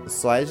mature.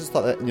 So I just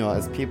thought that,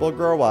 as people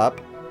grow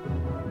up,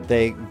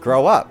 they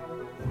grow up.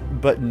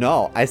 But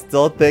no, I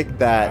still think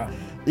that,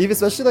 even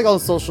especially like on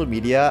social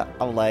media,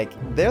 I'm like,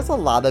 there's a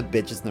lot of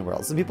bitches in the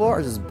world. Some people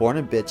are just born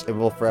a bitch and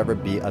will forever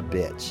be a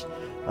bitch.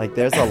 Like,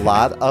 there's a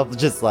lot of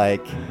just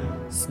like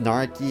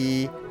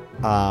snarky,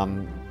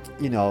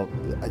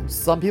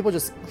 some people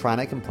just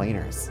chronic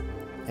complainers,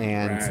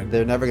 and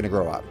they're never gonna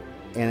grow up.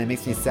 And it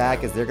makes me sad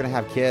because they're gonna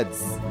have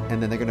kids,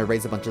 and then they're gonna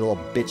raise a bunch of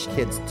little bitch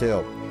kids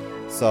too.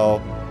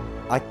 So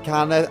I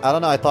don't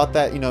know. I thought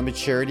that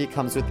maturity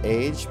comes with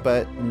age,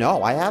 but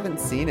no, I haven't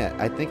seen it.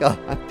 I think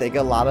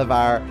a lot of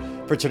our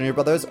fraternity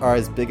brothers are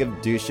as big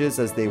of douches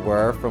as they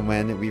were from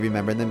when we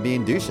remember them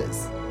being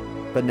douches.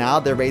 But now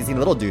they're raising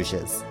little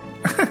douches.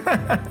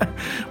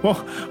 Well,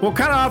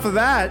 kind of off of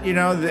that,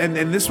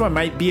 and this one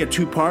might be a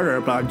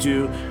two-parter, but I'll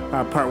do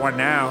part one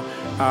now.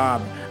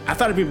 I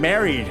thought I'd be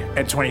married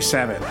at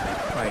 27.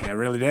 Like, I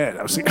really did.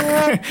 I was like,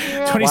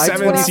 27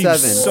 Why 27?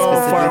 seems so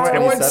far away.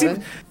 Well,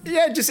 27?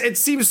 it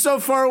seems so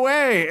far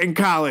away in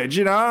college,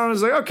 I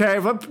was like, okay,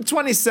 if I'm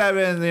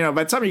 27,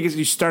 by the time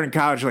you start in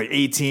college, you're like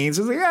 18.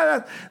 So I was like,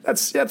 yeah,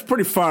 that's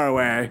pretty far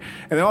away.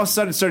 And then all of a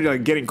sudden it started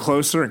like getting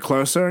closer and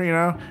closer,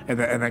 and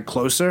then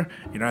closer,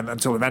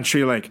 until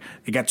eventually like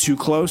it got too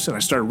close and I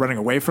started running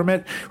away from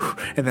it.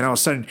 And then all of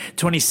a sudden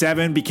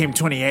 27 became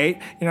 28.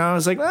 I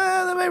was like,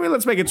 maybe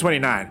let's make it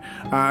 29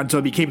 until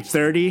it became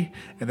 30,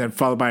 and then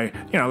followed by,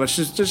 let's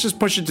just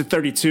push it to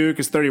 32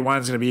 because 31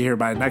 is going to be here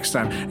by next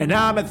time. And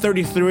now I'm at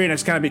 33 and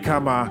it's kind of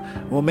become,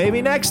 well,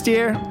 maybe next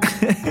year.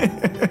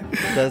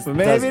 Does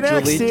Maybe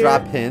next Julie year.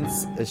 drop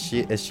hints?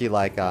 Is she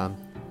like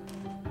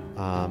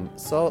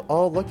so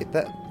look at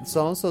that,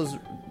 so-and-so's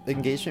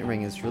engagement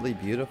ring is really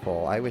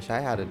beautiful. I wish I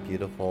had a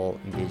beautiful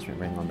engagement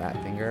ring on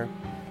that finger.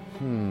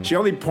 She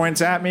only points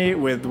at me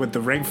with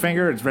the ring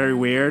finger. It's very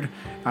weird.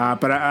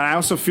 But I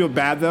also feel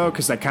bad though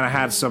because I kind of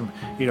had some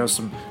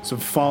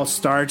false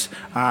starts.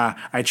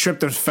 I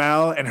tripped and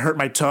fell and hurt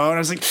my toe, and I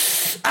was like,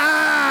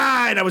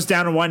 night I was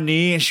down on one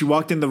knee and she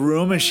walked in the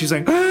room and she's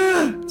like,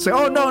 it's like,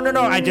 oh,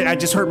 no, I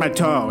just hurt my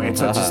toe. It's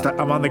just,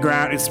 I'm on the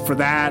ground. It's for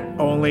that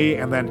only.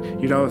 And then,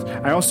 you know,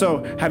 I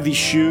also have these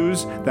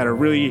shoes that are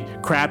really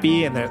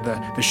crappy and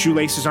the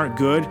shoelaces aren't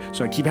good.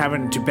 So I keep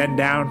having to bend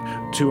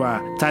down to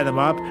tie them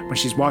up when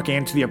she's walking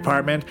into the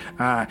apartment,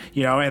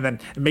 you know, and then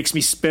it makes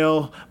me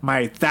spill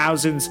my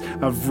thousands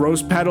of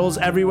rose petals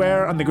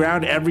everywhere on the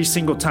ground every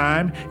single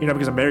time, you know,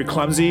 because I'm very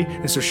clumsy.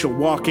 And so she'll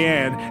walk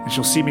in and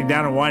she'll see me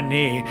down on one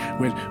knee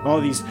with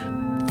all these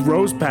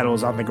rose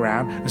petals on the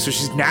ground, and so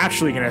she's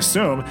naturally going to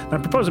assume that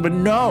I'm proposing, but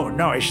no,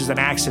 it's just an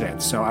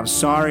accident. So I'm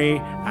sorry.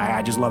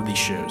 I just love these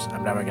shoes.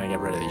 I'm never going to get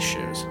rid of these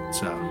shoes.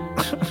 So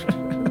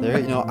there,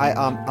 you know,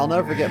 I'll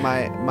never forget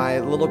my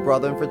little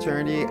brother in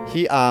fraternity.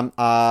 He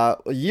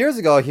years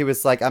ago he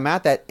was like, I'm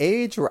at that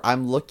age where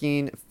I'm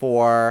looking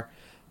for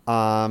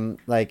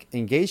like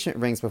engagement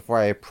rings before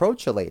I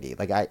approach a lady.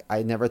 Like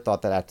I never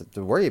thought that I had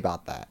to worry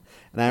about that.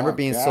 And I remember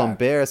being so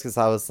embarrassed because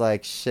I was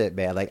like, shit,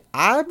 man. Like,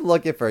 I'm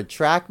looking for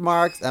track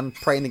marks. I'm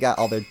praying to God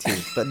all their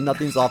teeth, but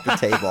nothing's off the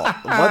table.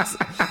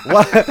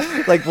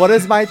 What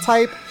is my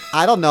type?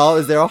 I don't know.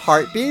 Is there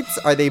heartbeats?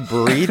 Are they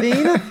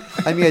breathing?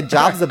 I mean, a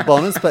job's a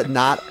bonus, but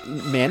not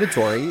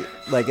mandatory.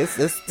 Like,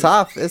 it's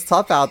tough. It's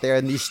tough out there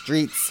in these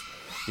streets.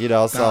 You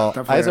know, so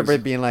I just remember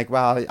being like,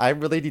 wow, I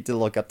really need to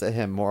look up to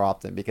him more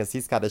often because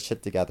he's got his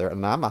shit together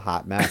and I'm a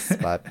hot mess.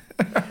 But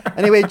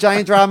anyway,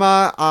 Giant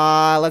Drama,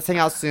 let's hang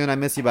out soon. I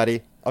miss you,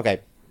 buddy.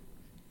 Okay.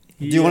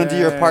 Do you want to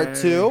do your part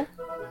 2?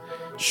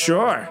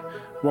 Sure.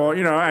 Well,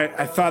 you know,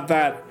 I thought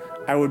that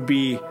I would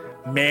be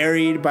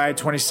married by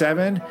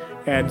 27.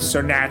 And so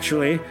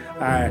naturally,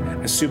 I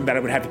assumed that I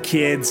would have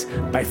kids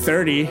by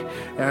 30.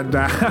 And,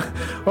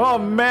 oh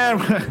man,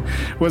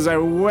 was I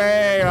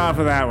way off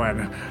of that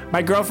one.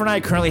 My girlfriend and I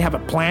currently have a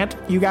plant,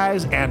 you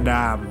guys, and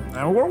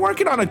we're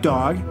working on a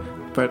dog,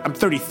 but I'm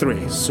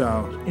 33,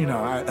 so, you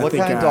know. What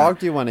kind of dog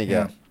do you want to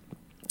get?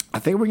 I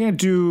think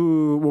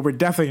we're we're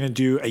definitely going to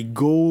do a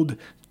gold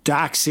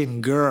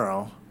dachshund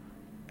girl.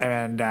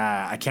 And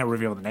I can't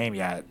reveal the name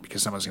yet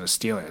because someone's going to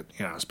steal it,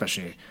 you know,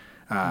 especially...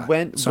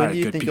 When do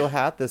you think you'll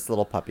have this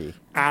little puppy?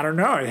 I don't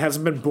know. It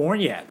hasn't been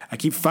born yet. I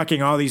keep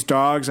fucking all these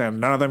dogs,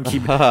 and none of them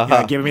keep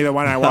giving me the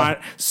one I want.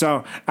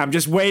 So I'm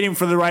just waiting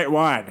for the right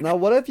one. Now,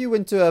 what if you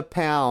went to a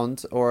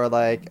pound or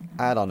like,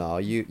 I don't know,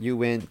 you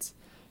went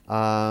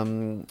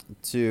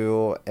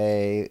to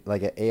a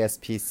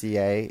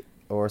ASPCA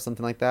or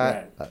something like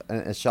that, right.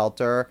 a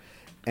shelter,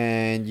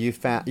 and you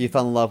fell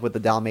in love with the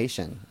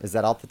Dalmatian. Is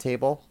that off the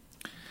table?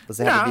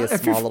 Does it have to be a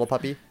small little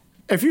puppy?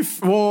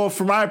 Well,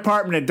 for my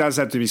apartment, it does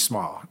have to be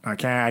small. I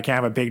can't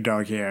have a big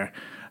dog here.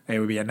 It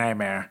would be a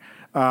nightmare.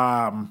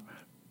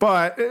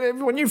 But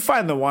when you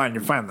find the one, you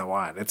find the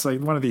one. It's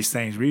like one of these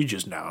things where you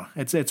just know.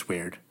 It's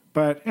weird.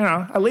 But, you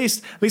know, at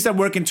least I'm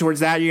working towards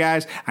that, you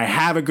guys. I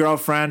have a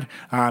girlfriend.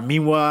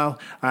 Meanwhile,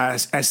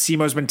 as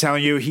Simo's been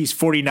telling you, he's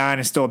 49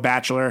 and still a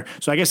bachelor.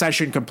 So I guess I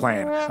shouldn't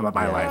complain about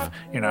my life.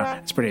 You know,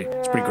 it's pretty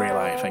great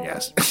life, I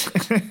guess.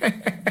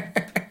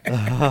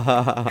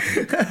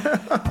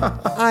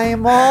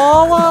 I'm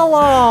all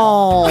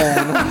alone.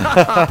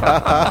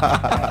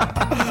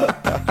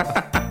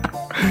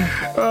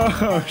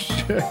 Oh,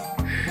 shit.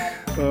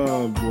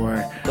 Oh,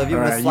 boy. So if you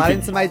want to slide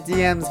into my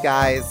DMs,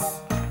 guys,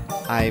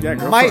 I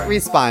might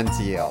respond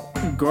to you.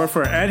 Go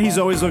for it. And he's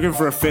always looking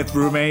for a fifth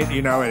roommate.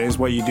 You know, it is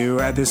what you do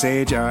at this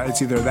age.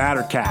 It's either that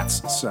or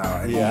cats. So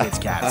he hates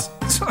cats.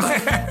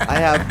 I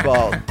have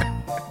both.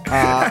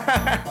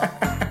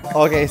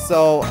 Okay,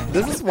 so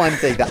this is one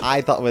thing that I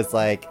thought was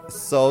like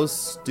so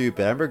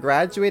stupid. I remember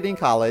graduating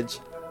college,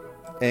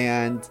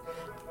 and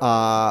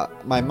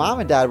my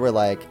mom and dad were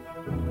like,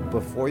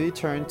 before you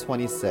turn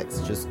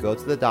 26, just go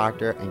to the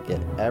doctor and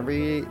get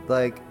every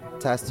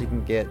test you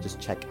can get. Just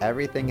check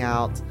everything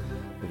out.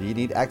 If you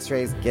need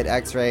x-rays, get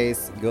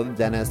x-rays. Go to the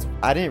dentist.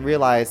 I didn't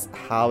realize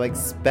how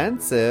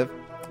expensive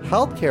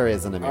healthcare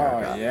is in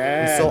America. Oh,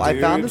 yeah, and so dude.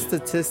 I found a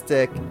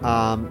statistic.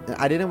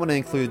 I didn't want to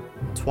include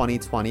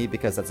 2020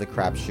 because that's a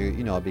crapshoot,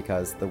 you know,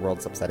 because the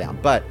world's upside down.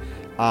 But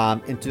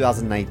in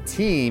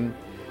 2019,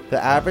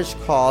 the average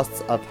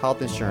cost of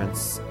health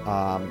insurance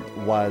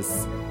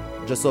was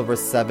just over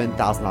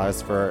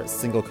 $7,000 for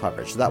single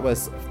coverage. So that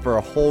was for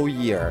a whole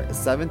year,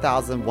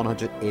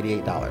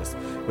 $7,188,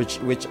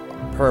 which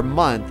per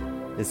month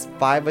is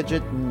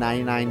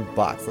 $599.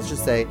 Let's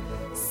just say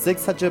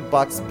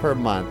 $600 per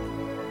month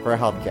for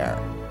healthcare,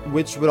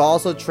 which would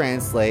also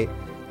translate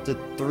to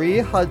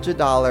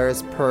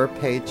 $300 per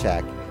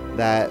paycheck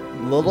that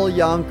little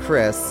young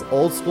Chris,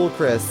 old school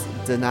Chris,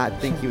 did not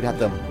think he would have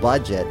to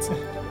budget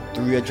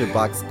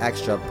 $300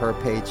 extra per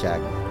paycheck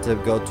to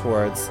go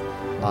towards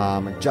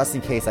just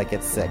in case I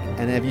get sick.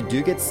 And if you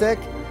do get sick,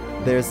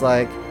 there's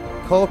like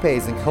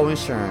co-pays and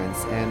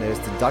co-insurance and there's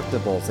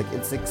deductibles. Like,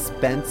 it's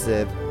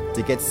expensive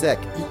to get sick.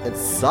 It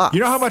sucks.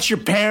 You know how much your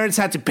parents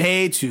had to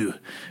pay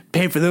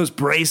for those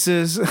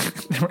braces?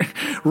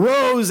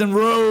 Rows and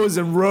rows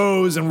and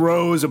rows and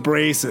rows of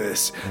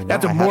braces. You have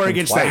to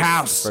mortgage the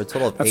house. For a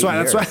total of 8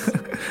 years.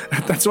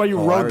 That's why you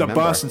rode the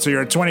bus until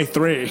you're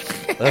 23.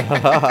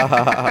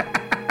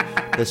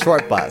 The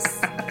short bus.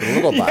 The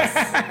little bus.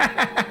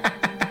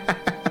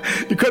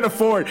 You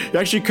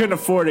actually couldn't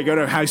afford to go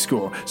to high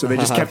school, so they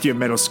just kept you in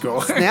middle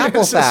school.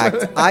 Snapple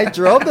fact, I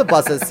drove the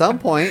bus at some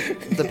point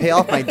to pay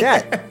off my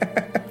debt.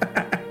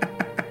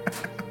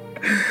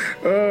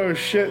 Oh,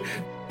 shit.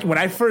 When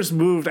I first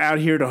moved out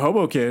here to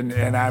Hoboken,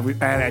 and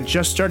I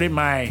just started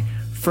my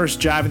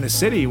first job in the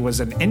city, was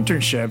an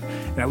internship,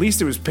 and at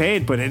least it was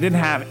paid, but it didn't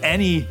have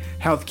any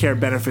healthcare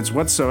benefits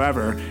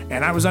whatsoever,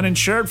 and I was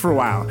uninsured for a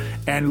while.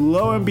 And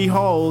lo and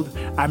behold,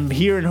 I'm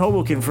here in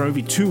Hoboken for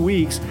maybe 2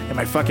 weeks, and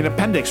my fucking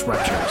appendix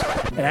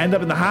ruptures. And I end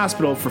up in the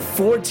hospital for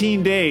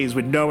 14 days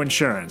with no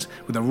insurance,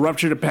 with a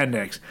ruptured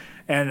appendix.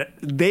 And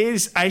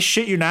I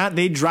shit you not,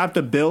 they dropped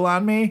a bill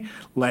on me,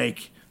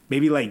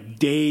 maybe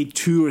day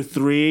 2 or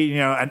 3,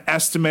 an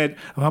estimate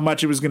of how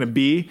much it was going to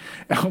be.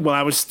 Well,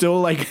 I was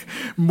still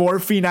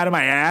morphine out of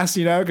my ass,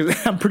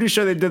 because I'm pretty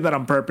sure they did that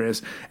on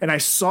purpose. And I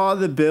saw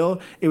the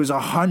bill. It was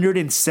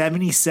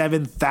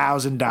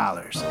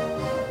 $177,000.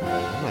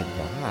 Oh my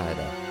God.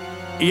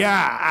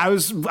 Yeah, I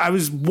was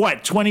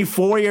what,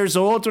 24 years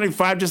old,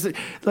 25, just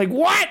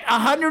what?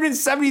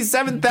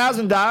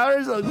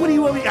 $177,000? What do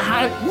you want me,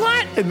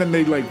 what? And then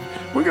they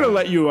we're going to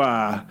let you,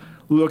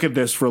 look at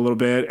this for a little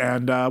bit,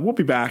 and we'll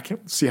be back.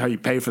 See how you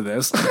pay for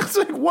this. It's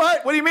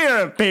what? What do you mean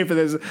I pay for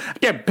this? I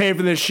can't pay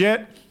for this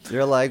shit.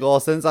 You're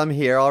well, since I'm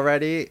here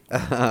already,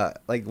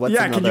 what's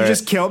can you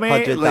just kill me?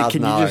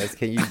 $100,000?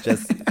 Can you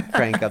just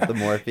crank up the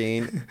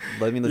morphine?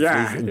 Let me at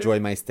least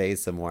enjoy my stay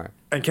some more.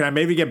 And can I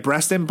maybe get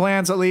breast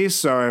implants at least?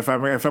 So if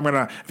you're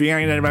gonna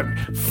end up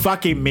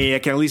fucking me, I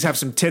can at least have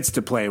some tits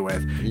to play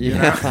with.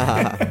 Yeah.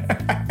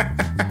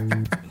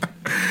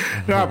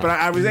 No, but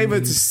I was able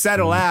to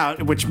settle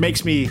out, which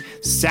makes me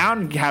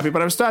sound happy,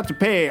 but I was starting to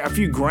pay a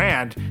few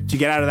grand to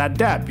get out of that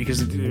debt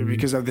because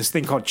of this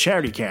thing called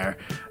charity care.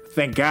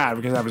 Thank God,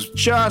 because I was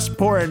just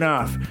poor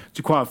enough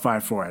to qualify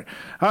for it.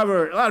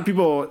 However, a lot of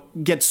people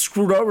get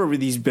screwed over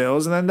with these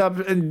bills and end up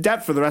in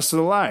debt for the rest of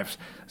their lives.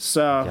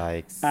 So,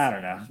 yikes. I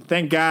don't know.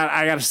 Thank God,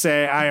 I got to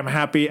say, I am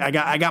happy. I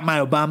got my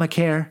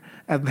Obamacare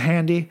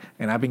handy,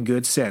 and I've been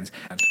good since.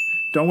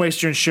 Don't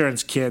waste your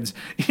insurance, kids.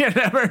 You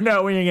never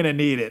know when you're going to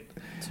need it.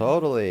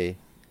 Totally.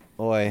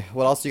 Boy,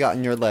 what else you got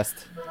on your list?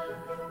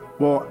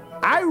 Well,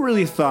 I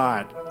really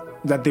thought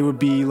that there would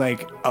be a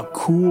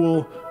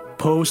cool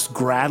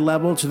post-grad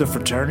level to the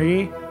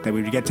fraternity that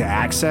we would get to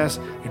access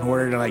in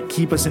order to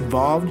keep us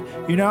involved,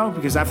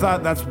 because I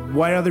thought that's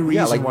one other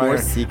reason why more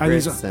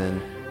secrets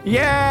and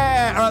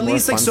yeah, or at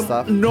least some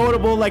stuff.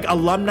 notable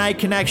alumni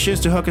connections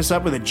to hook us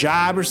up with a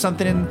job or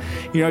something, and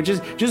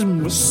just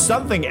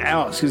something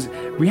else, because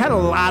we had a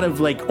lot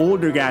of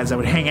older guys that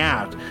would hang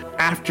out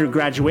after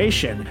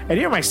graduation,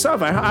 and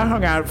myself, I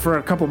hung out for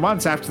a couple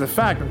months after the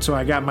fact until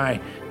I got my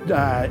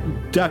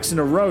ducks in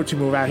a row to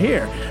move out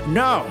here.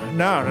 No,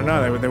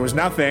 there was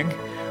nothing.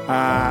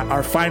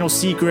 Our final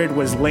secret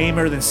was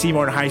lamer than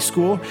Seymour in high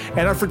school,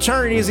 and our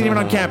fraternity isn't even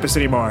on campus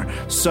anymore.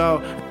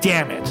 So,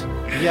 damn it.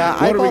 Yeah,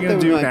 I thought there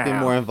would be now?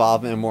 more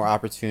involvement and more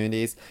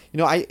opportunities.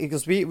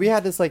 Because we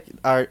had this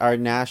our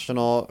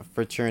national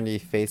fraternity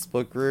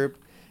Facebook group,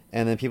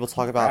 and then people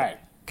talk about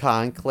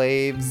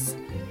conclaves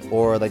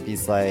or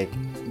these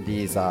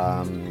meetings,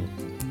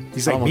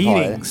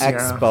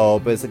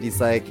 expo, but it's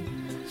these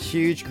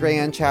huge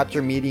grand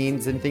chapter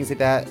meetings and things like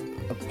that.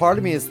 Part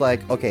of me is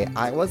okay,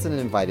 I wasn't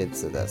invited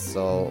to this,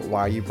 so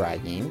why are you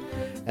bragging?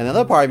 And the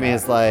other part of me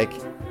is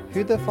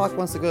who the fuck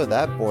wants to go to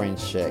that boring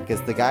shit?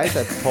 Because the guys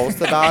that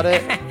post about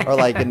it are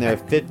in their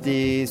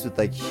 50s with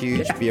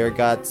huge beer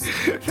guts,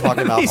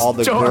 talking about all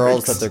the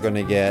girls that they're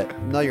gonna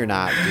get. No, you're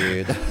not,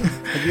 dude.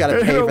 You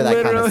gotta pay for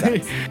that kind of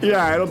sex.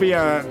 Yeah, it'll be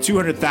a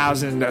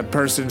 200,000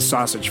 person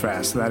sausage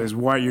fest. That is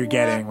what you're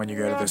getting when you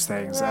go to those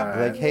things.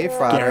 Hey,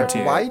 Frater,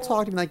 why are you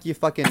talking to me like you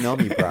fucking know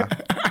me, bro?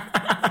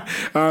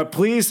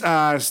 Please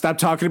stop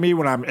talking to me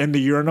when I'm in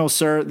the urinal,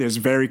 sir. It's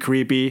very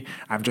creepy.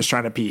 I'm just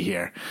trying to pee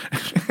here.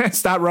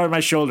 Stop rubbing my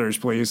shoulders,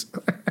 please.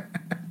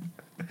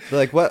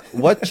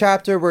 What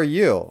chapter were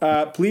you?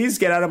 Please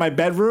get out of my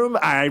bedroom.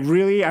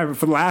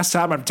 For the last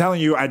time, I'm telling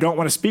you, I don't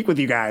want to speak with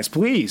you guys.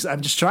 Please, I'm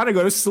just trying to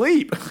go to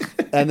sleep.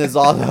 And there's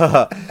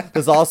also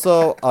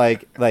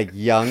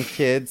young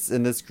kids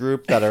in this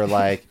group that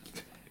are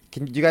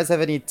do you guys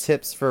have any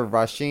tips for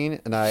rushing?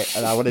 And I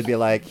want to be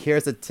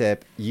here's a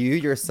tip. You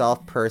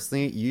yourself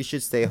personally, you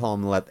should stay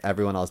home and let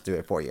everyone else do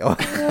it for you.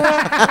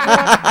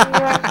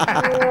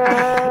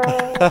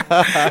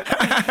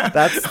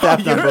 That's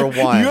step number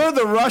one. You're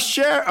the rush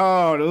chair?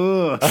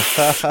 Oh,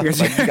 ugh. You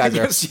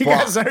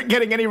guys aren't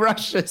getting any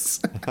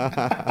rushes.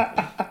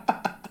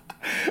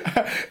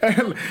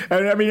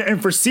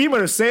 And for Seymour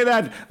to say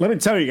that, let me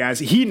tell you guys,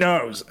 he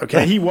knows.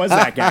 Okay, he was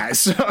that guy.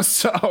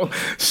 So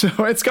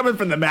it's coming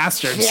from the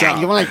master himself. Yeah,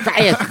 you want to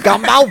try this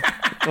gumbo?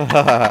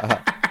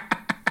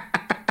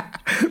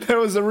 There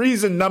was a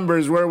reason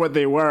numbers were what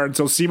they were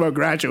until Seymour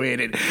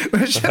graduated.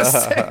 Let's just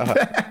say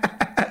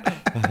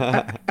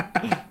that.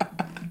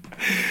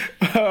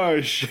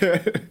 Oh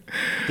shit!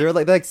 They're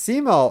like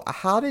Seymour,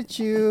 how did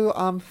you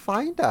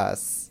find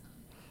us?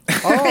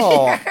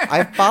 Oh,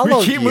 I followed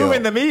We keep you.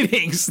 moving the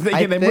meetings, I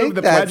thinking they think moved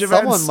the that pledge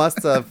someone events.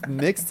 must have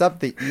mixed up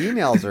the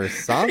emails or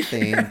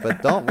something,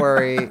 but don't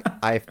worry,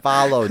 I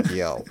followed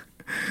you.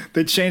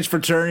 They changed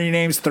fraternity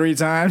names 3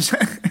 times.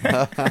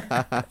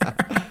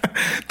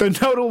 The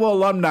notable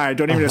alumni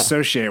don't even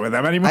associate with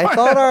them anymore.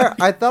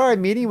 I thought our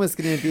meeting was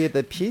going to be at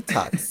the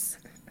P-Tux.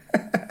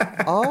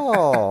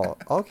 Oh,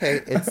 okay.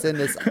 It's in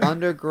this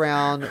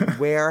underground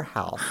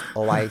warehouse.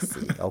 Oh, I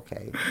see.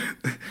 Okay.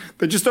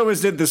 They just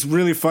always did this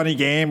really funny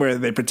game where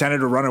they pretended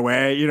to run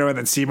away, and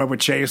then Seema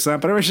would chase them.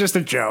 But it was just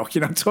a joke,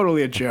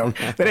 totally a joke.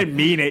 They didn't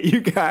mean it,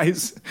 you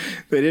guys.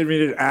 They didn't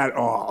mean it at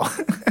all.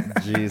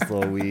 Jeez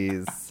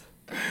Louise.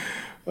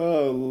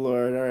 Oh,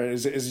 Lord. All right.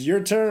 Is it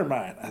your turn or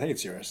mine? I think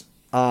it's yours.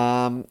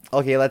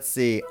 Okay, let's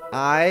see.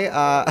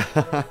 I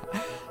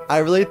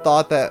really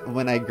thought that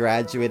when I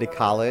graduated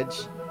college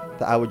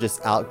that I would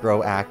just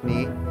outgrow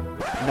acne.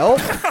 Nope.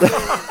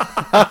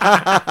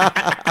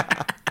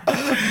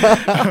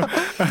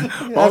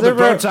 All the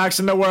Botox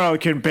in the world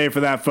couldn't pay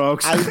for that,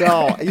 folks. I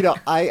know.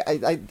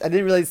 I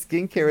didn't realize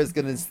skincare is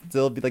going to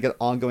still be like an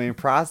ongoing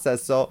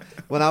process. So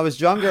when I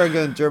was younger and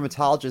going to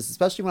dermatologists,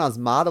 especially when I was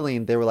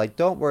modeling, they were like,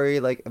 don't worry,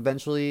 like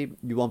eventually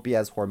you won't be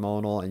as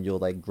hormonal and you'll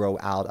like grow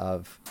out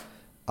of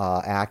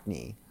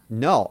acne.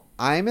 No,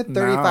 I'm at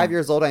 35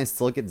 years old and I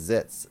still get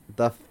zits.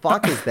 The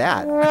fuck is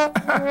that? Well,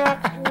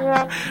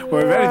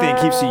 if anything,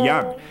 it keeps you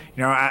young.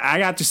 I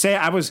got to say,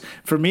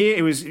 for me,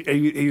 it was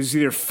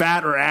either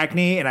fat or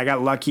acne, and I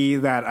got lucky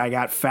that I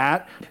got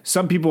fat.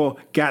 Some people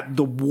got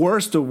the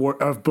worst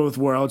of both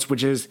worlds,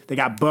 which is they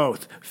got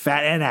both,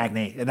 fat and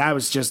acne, and that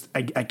was just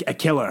a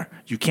killer.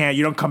 You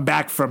don't come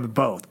back from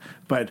both.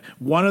 But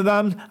one of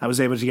them, I was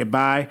able to get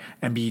by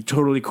and be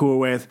totally cool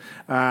with.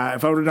 If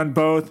I would have done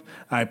both,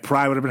 I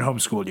probably would have been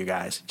homeschooled, you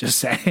guys. Just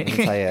saying. Let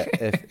me tell you,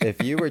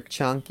 if you were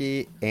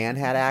chunky and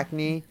had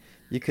acne,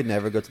 you could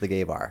never go to the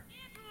gay bar.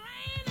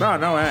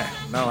 No way.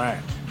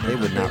 They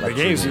would not let The you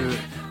gays in. are-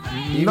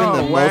 Even no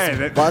the way.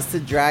 most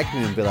busted drag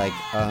queen would be like,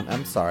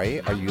 I'm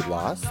sorry, are you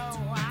lost?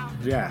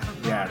 Yeah.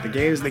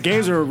 The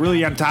gays are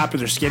really on top of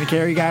their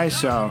skincare, you guys.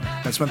 So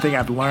that's one thing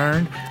I've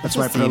learned. That's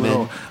why I put a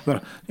little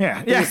You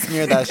just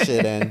smear that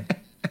shit in.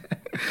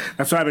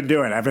 That's what I've been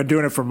doing. I've been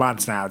doing it for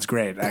months now. It's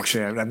great,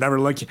 actually. I've never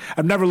looked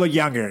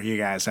younger. You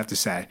guys I have to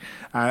say.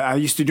 I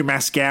used to do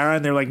mascara,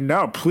 and they're like,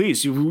 "No,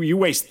 please, you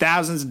waste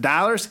thousands of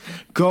dollars.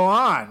 Go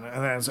on."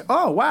 And then I was like,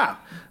 "Oh wow."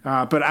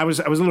 But I was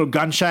a little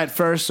gun shy at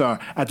first, so I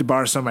had to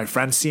borrow some of my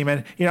friend's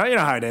semen. You know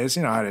how it is.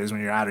 You know how it is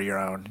when you're out of your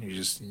own. You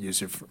just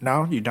use it.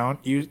 No, you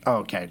don't use. Oh,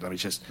 okay.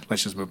 Let's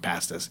just move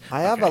past this.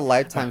 I have a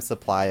lifetime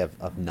supply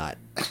of nut.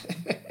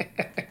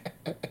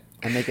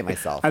 I make it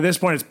myself. At this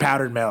point, it's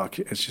powdered milk.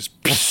 It's just.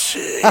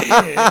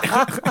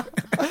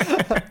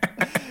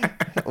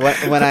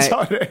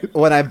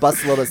 when I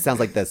bust a little, it sounds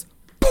like this.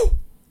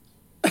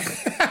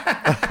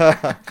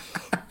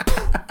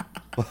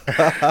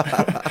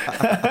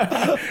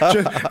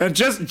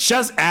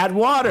 just add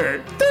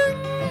water.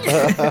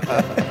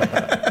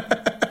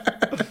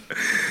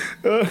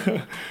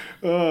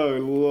 Oh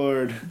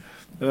Lord.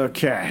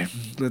 Okay,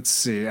 let's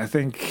see. I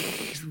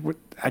think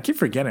I keep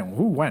forgetting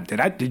who went.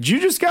 Did you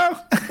just go?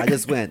 I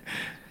just went.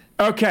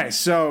 Okay,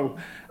 so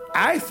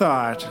I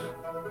thought,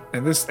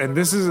 and this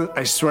is,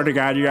 I swear to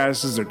God, you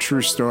guys, this is a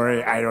true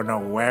story. I don't know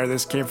where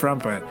this came from,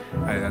 but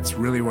that's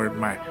really where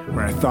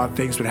I thought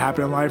things would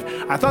happen in life.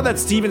 I thought that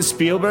Steven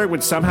Spielberg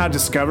would somehow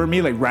discover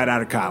me like right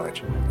out of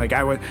college. Like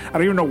I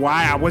don't even know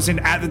why. I wasn't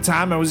at the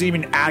time. I wasn't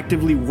even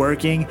actively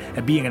working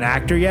at being an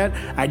actor yet.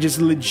 I just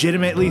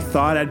legitimately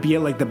thought I'd be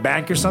at like the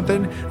bank or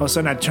something. All of a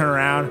sudden I'd turn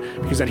around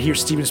because I'd hear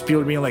Steven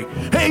Spielberg being like,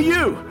 "Hey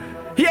you!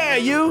 Yeah,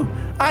 you!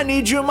 I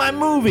need you in my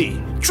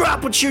movie.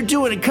 Drop what you're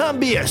doing and come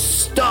be a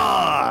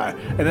star."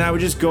 And then I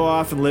would just go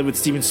off and live with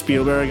Steven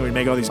Spielberg, and we'd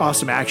make all these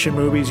awesome action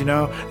movies, and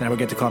I would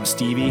get to call him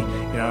Stevie,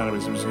 and it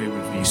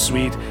would be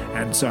sweet.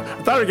 And so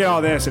I thought I'd get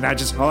all this, and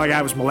all I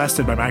got was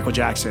molested by Michael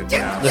Jackson. So.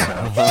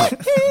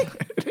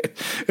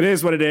 It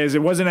is what it is.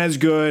 It wasn't as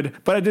good,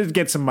 but I did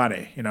get some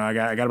money. I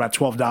got about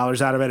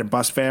 $12 out of it in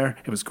bus fare.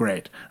 It was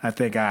great. I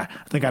think I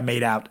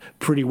made out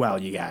pretty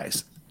well, you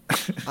guys.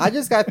 I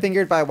just got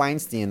fingered by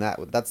Weinstein. That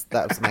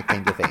was my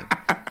claim to fame.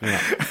 I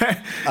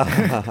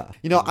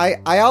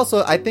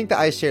think that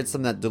I shared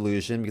some of that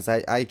delusion because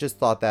I just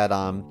thought that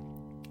I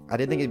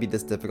didn't think it'd be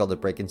this difficult to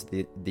break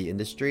into the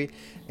industry.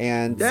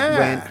 And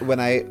when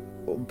I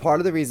part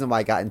of the reason why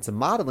I got into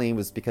modeling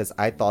was because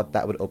I thought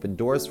that would open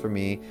doors for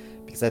me,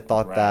 because I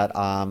thought that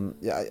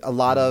a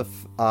lot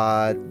of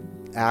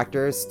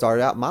actors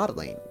started out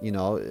modeling.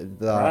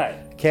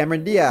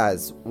 Cameron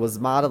Diaz was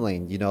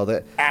modeling.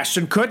 The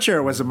Ashton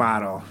Kutcher was a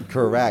model.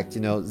 Correct.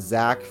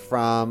 Zach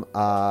from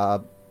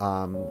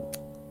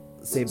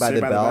Saved by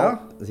the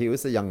Bell. He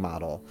was a young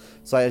model.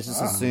 So I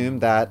just assumed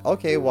that,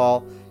 okay,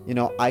 well,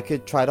 I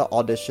could try to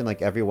audition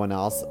like everyone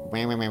else,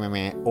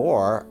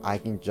 or I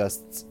can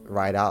just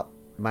ride out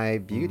my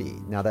beauty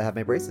now that I have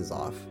my braces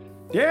off.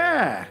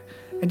 Yeah.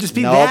 And just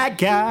be that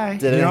guy.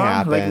 Didn't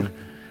happen.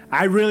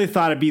 I really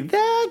thought it'd be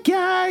that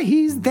guy.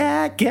 He's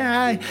that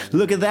guy.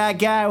 Look at that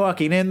guy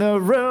walking in the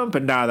room.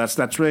 But no,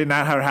 that's really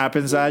not how it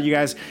happens, you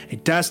guys.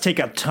 It does take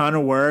a ton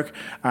of work.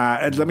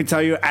 And let me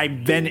tell you,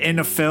 I've been in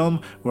a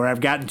film where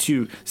I've gotten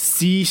to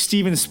see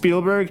Steven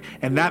Spielberg,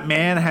 and that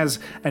man has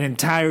an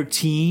entire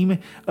team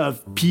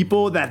of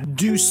people that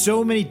do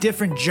so many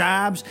different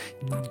jobs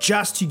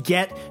just to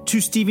get to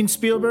Steven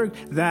Spielberg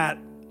that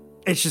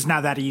it's just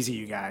not that easy,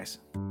 you guys.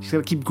 He's got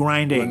to keep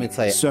grinding. Let me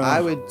tell you, So,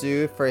 I would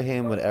do for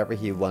him whatever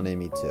he wanted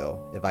me to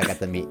if I got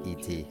to meet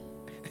E.T.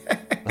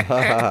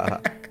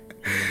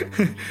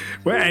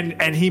 well,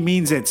 and he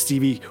means it,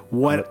 Stevie.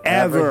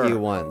 Whatever he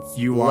wants.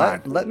 you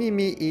want. Let me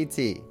meet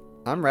E.T.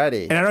 I'm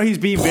ready. And I know he's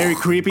being very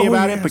creepy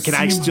about yeah, it, but can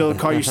I Steve. still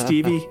call you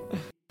Stevie?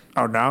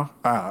 Oh, no?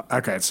 Oh,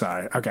 okay,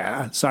 sorry.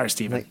 Okay, sorry,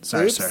 Steven. Like,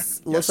 Sorry, oops, sir.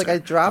 looks Yes, like sir. I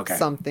dropped Okay.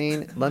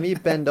 something. Let me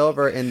bend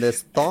over in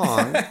this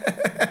thong.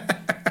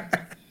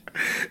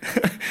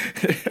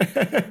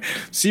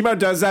 Simo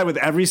does that with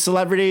every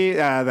celebrity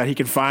that he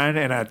can find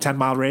in a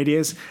 10-mile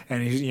radius,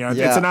 and he's, Yeah,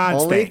 it's an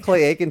odds only thing.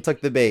 Clay Aiken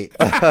took the bait.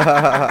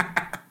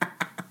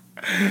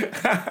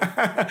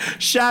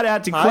 Shout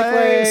out to Hi, Clay.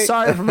 Clay.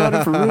 Sorry for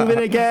voting for Ruben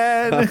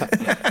again.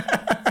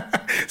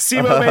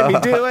 Simo made me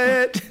do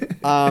it.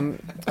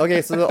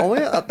 Okay, so the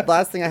only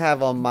last thing I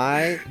have on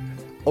my...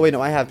 Oh, wait,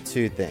 no, I have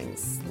two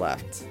things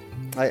left.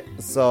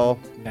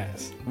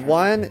 Yes.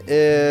 One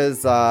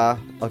is,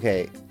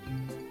 okay,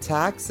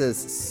 taxes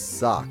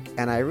suck.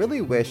 And I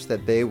really wish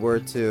that they were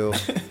to,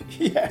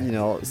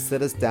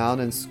 sit us down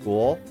in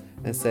school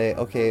and say,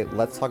 okay,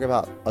 let's talk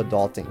about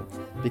adulting.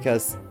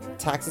 Because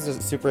taxes are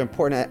super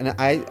important. And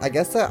I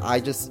guess that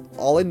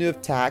all I knew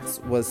of tax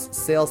was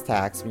sales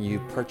tax when you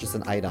purchase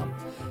an item.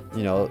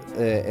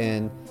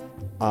 In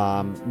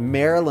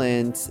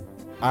Maryland,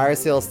 our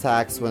sales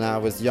tax when I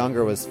was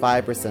younger was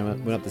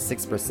 5%, went up to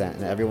 6%,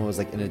 and everyone was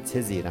like in a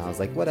tizzy, and I was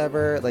like,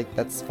 whatever, like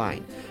that's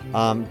fine.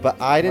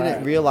 But I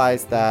didn't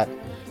realize that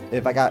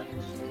if I got...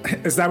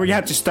 Is that where you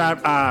have to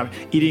stop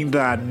eating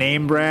the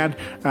name brand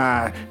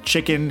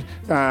chicken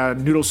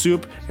noodle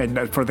soup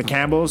and for the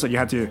Campbells, and you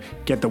have to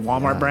get the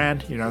Walmart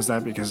brand? Is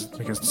that because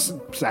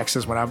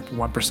taxes went up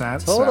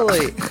 1%?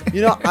 Totally.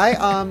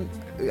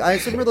 I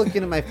just remember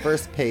looking at my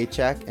first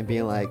paycheck and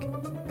being like,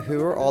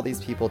 who are all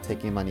these people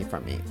taking money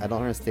from me? I don't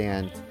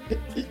understand.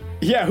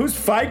 Yeah, who's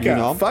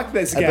FICA? Fuck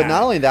this guy. But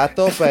not only that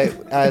though,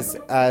 but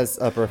as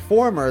a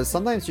performer,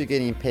 sometimes you're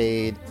getting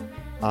paid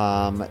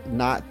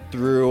not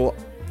through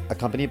a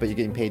company, but you're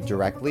getting paid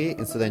directly.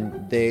 And so then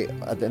at the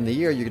end of the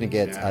year, you're going to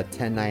get a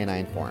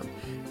 1099 form.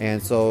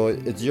 And so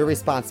it's your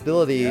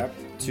responsibility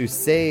to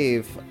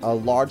save a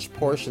large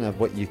portion of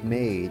what you've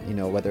made,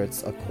 whether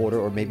it's a quarter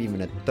or maybe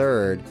even a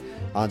third,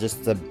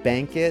 just to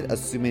bank it,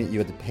 assuming that you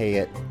had to pay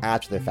it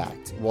after the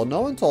fact. Well,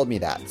 no one told me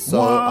that. So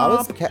I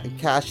was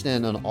cashing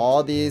in on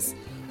all these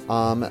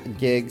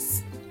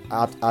gigs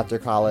after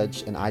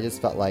college, and I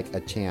just felt like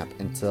a champ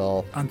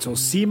until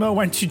Simo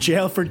went to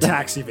jail for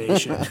tax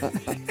evasion.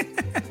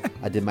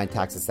 I did my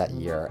taxes that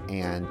year,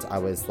 and I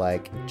was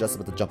like just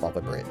about to jump off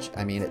a bridge.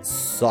 I mean, it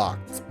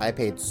sucked. I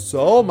paid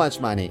so much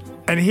money.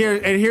 And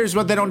here's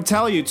what they don't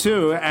tell you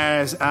too,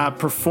 as a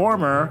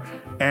performer,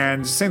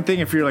 and same thing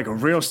if you're like a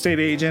real estate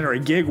agent or a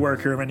gig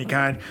worker of any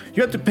kind,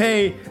 you have to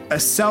pay a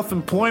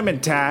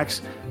self-employment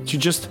tax to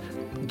just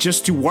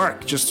to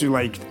work, just to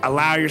like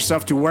allow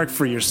yourself to work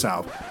for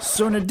yourself.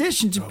 So in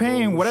addition to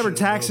paying whatever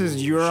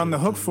taxes you're on the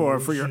hook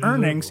for your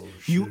earnings,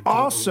 you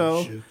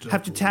also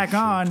have to tack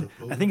on,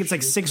 I think it's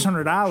like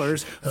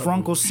 $600 for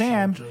Uncle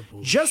Sam,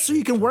 just so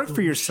you can work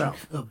for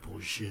yourself.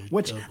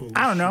 Which,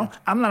 I don't know,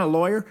 I'm not a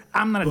lawyer,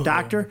 I'm not a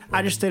doctor,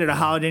 I just stayed at a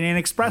Holiday Inn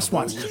Express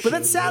once. But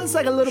that sounds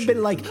like a little bit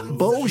like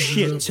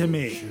bullshit to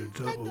me.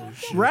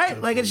 Right?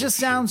 Like it just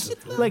sounds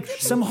like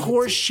some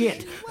horse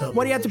shit.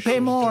 Why do you have to pay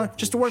more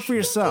just to work for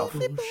yourself?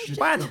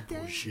 What?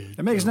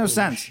 It makes no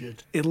sense.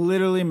 It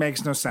literally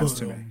makes no sense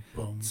to me.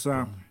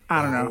 So,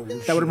 I don't know.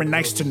 That would have been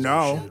nice to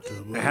know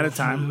ahead of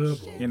time.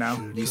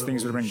 These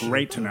things would have been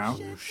great to know.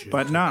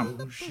 But no.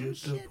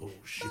 It's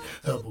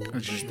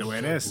just the way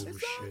it is.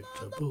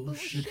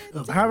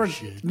 However,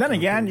 then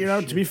again,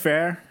 to be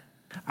fair,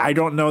 I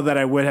don't know that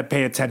I would have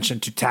paid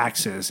attention to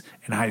taxes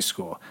in high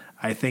school.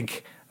 I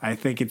think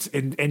it's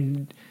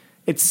in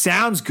it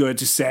sounds good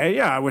to say,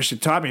 yeah, I wish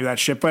it taught me that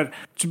shit. But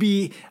to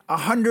be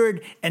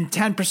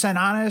 110%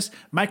 honest,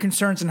 my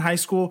concerns in high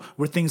school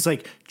were things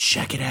like,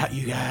 check it out,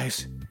 you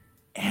guys.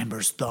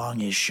 Amber's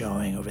thong is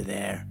showing over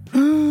there.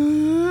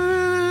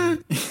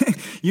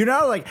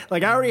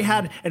 Like I already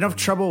had enough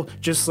trouble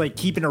just like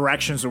keeping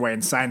erections away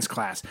in science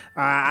class.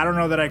 I don't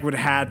know that I would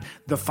have had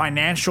the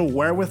financial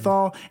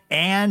wherewithal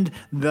and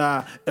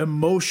the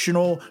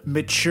emotional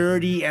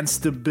maturity and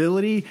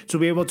stability to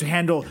be able to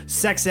handle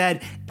sex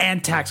ed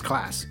and tax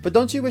class. But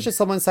don't you wish that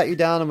someone sat you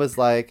down and was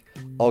like,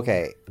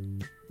 okay,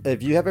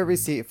 if you have a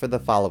receipt for the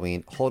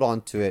following, hold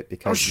on to it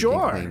because you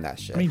can claim that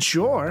shit. I mean,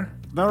 sure.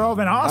 That would all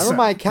been I awesome.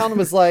 remember my accountant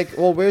was like,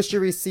 well, where's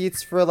your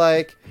receipts for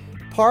like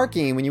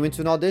parking when you went to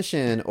an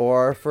audition,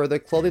 or for the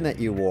clothing that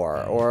you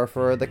wore, or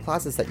for the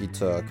classes that you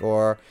took,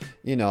 or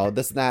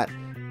this and that.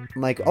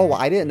 I'm like, oh,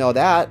 I didn't know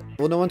that.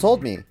 Well, no one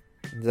told me.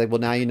 He's like, well,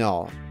 now you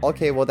know.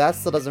 Okay, well, that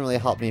still doesn't really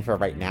help me for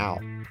right now.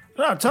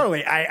 No,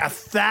 totally. I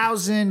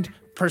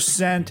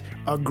 1,000%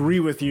 agree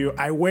with you.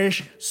 I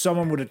wish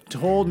someone would have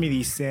told me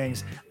these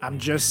things. I'm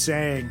just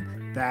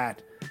saying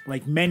that,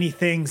 like many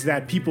things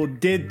that people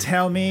did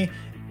tell me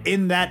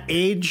in that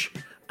age,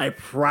 I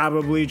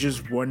probably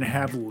just wouldn't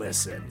have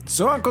listened.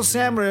 So Uncle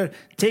Sam would have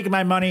taken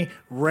my money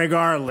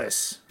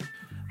regardless.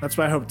 That's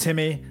why I hope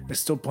Timmy is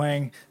still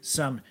playing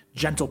some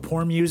gentle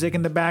porn music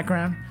in the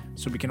background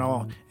so we can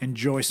all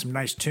enjoy some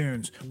nice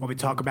tunes while we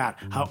talk about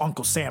how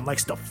Uncle Sam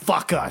likes to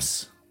fuck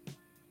us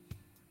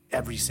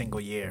every single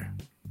year.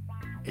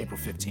 April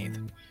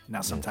 15th.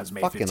 Now sometimes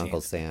May 15th. Fucking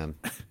Uncle Sam.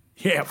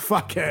 Yeah,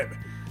 fuck it.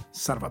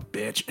 Son of a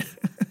bitch.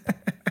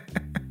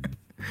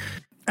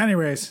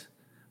 Anyways,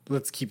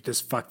 let's keep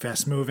this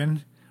fuckfest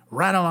moving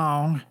right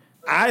along.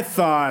 I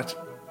thought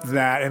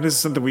that, and this is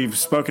something we've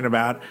spoken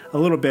about a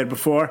little bit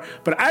before,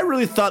 but I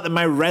really thought that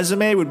my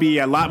resume would be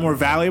a lot more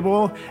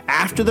valuable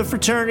after the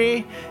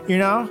fraternity, you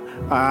know?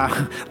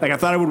 Like I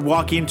thought I would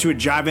walk into a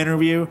job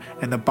interview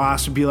and the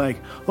boss would be like,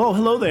 oh,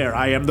 hello there,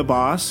 I am the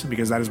boss,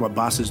 because that is what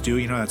bosses do,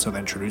 you know, that's how they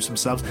introduce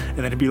themselves. And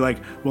then it'd be like,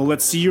 well,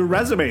 let's see your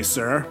resume,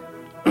 sir.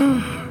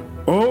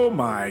 Oh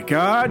my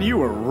God, you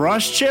were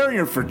rush chair in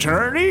your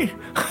fraternity?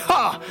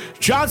 Ha!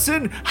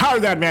 Johnson,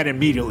 hire that man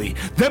immediately,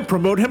 then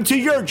promote him to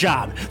your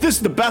job. This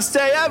is the best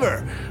day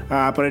ever.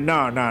 But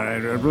no,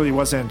 it really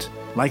wasn't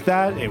like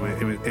that. It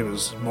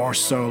was more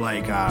so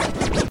like,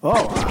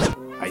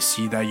 I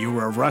see that you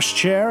were a rush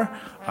chair,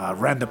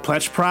 ran the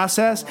pledge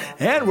process,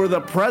 and were the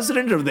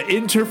president of the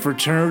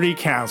Interfraternity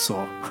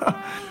Council.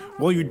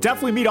 Well, you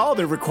definitely meet all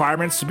the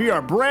requirements to be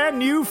our brand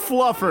new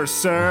fluffer,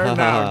 sir.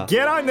 Now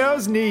get on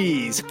those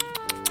knees.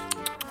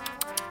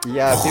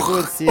 Yeah, people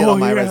would see it on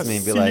my resume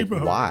and be like,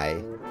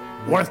 why?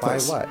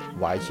 Worthless. Why what?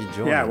 Why'd she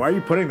join? Yeah, why are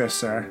you putting this,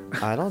 sir?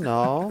 I don't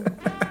know.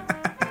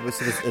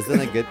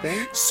 Isn't it a good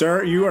thing?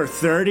 Sir, you are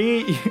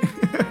 30.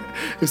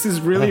 Is this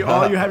really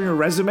all you have in your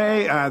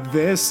resume?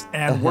 This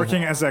and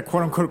working as a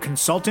quote-unquote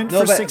consultant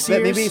for 6 years?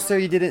 But maybe, sir,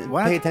 you didn't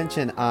pay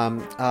attention.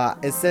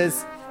 It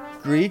says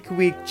Greek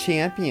Week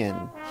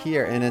champion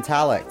here in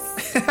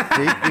italics.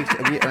 Greek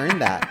Week, we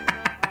earned that.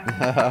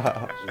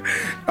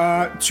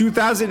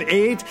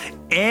 2008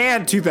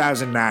 and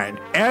 2009.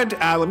 And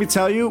let me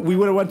tell you, we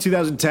would have won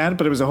 2010,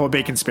 but it was a whole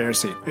big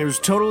conspiracy. It was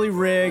totally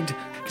rigged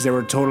because they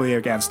were totally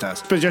against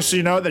us. But just so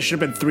you know, that should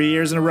have been 3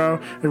 years in a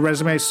row in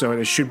resume, so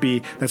it should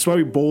be. That's why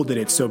we bolded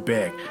it so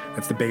big.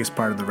 That's the biggest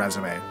part of the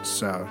resume.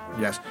 So,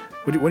 yes.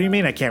 What do you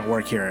mean I can't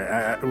work here?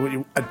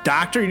 A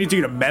doctor? You need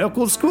to go to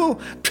medical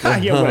school?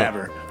 Yeah,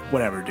 whatever.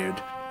 Whatever,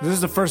 dude. This is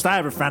the first I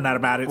ever found out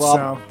about it,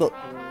 so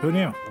who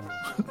knew?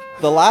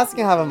 The last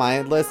thing I have on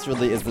my list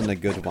really isn't a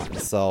good one,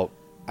 so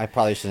I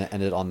probably shouldn't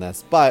end it on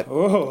this. But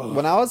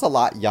when I was a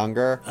lot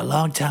younger, a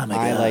long time ago,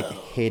 I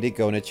hated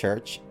going to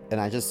church,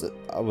 and I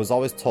was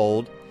always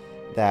told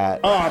that.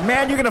 Oh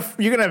man,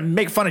 you're gonna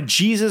make fun of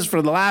Jesus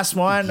for the last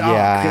one?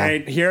 Yeah. Oh,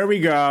 great. Here we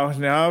go.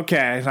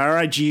 Okay, all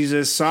right,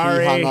 Jesus.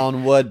 Sorry. He hung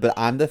on wood, but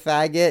I'm the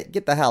faggot.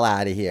 Get the hell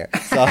out of here.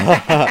 So,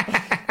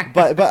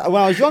 but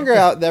when I was younger,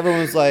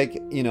 everyone was like,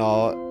 you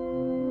know.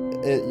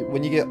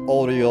 When you get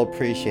older, you'll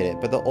appreciate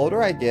it. But the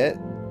older I get,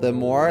 the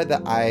more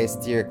that I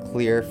steer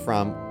clear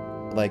from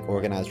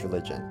organized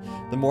religion.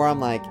 The more I'm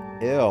like,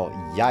 ew,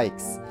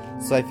 yikes.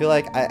 So I feel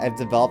like I've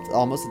developed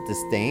almost a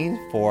disdain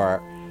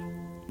for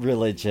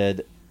religion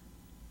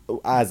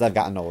as I've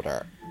gotten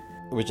older,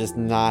 which is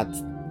not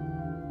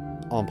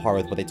on par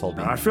with what they told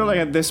me. I feel like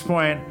at this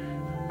point,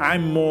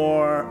 I'm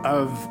more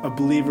of a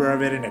believer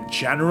of it in a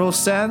general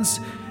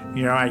sense.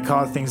 You know, I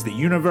call things the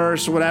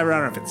universe or whatever. I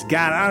don't know if it's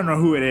God. I don't know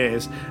who it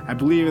is. I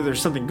believe there's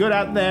something good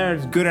out there.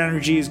 Good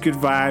energies, good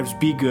vibes.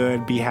 Be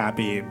good, be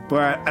happy.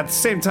 But at the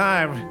same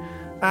time,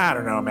 I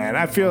don't know, man.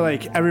 I feel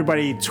like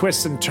everybody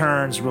twists and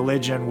turns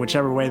religion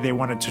whichever way they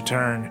want it to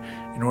turn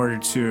in order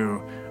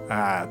to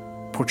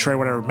portray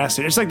whatever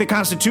message. It's like the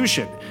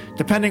Constitution.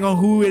 Depending on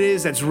who it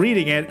is that's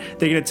reading it,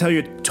 they're going to tell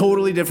you a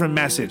totally different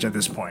message at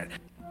this point.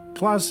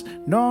 Plus,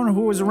 no one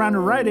who was around to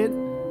write it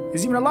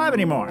is even alive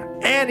anymore.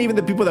 And even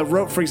the people that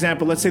wrote, for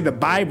example, let's say the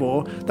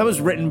Bible, that was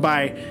written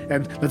by,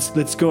 and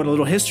let's go on a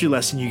little history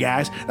lesson, you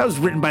guys. That was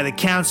written by the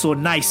Council of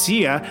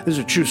Nicaea. This is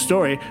a true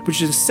story, which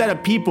is a set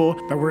of people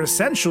that were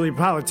essentially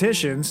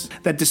politicians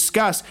that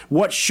discussed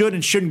what should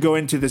and shouldn't go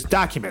into this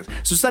document.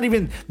 So it's not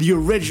even the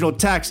original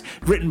text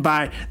written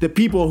by the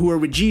people who were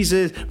with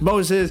Jesus,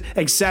 Moses,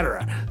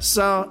 etc.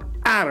 So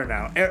I don't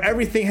know.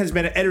 Everything has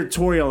been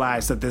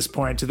editorialized at this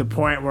point, to the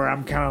point where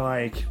I'm kind of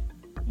like,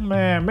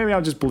 man, maybe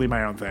I'll just believe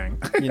my own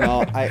thing. You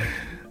know,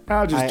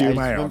 I'll just do my own thing.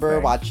 I remember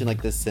watching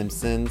The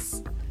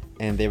Simpsons,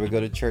 and they would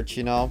go to church,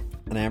 you know,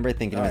 and I remember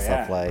thinking to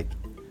myself,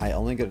 I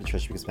only go to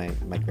church because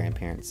my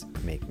grandparents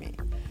make me,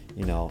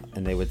 you know,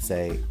 and they would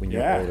say, when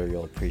you're older,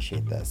 you'll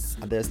appreciate this.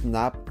 There's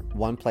not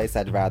one place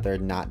I'd rather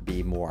not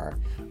be more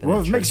than Well,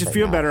 if it makes you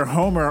feel better,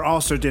 Homer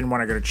also didn't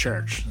want to go to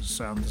church,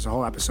 so there's a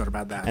whole episode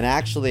about that. And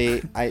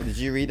actually, did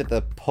you read that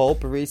the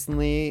Pope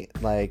recently,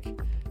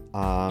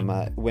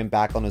 went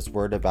back on his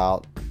word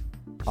about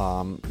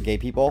gay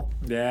people.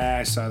 Yeah,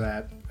 I saw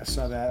that. That's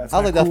I was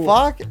not like, cool. the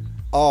fuck?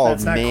 Oh,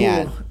 That's not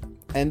man. cool.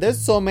 And there's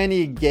so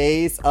many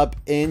gays up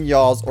in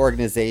y'all's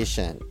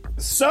organization.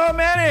 So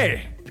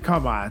many.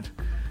 Come on.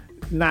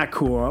 Not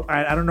cool.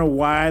 I don't know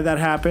why that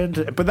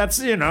happened, but that's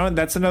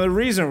another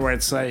reason where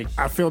it's like,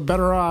 I feel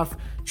better off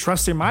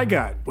trusting my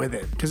gut with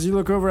it. Because you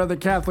look over at the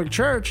Catholic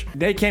Church,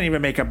 they can't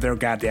even make up their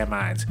goddamn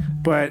minds.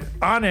 But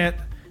on it,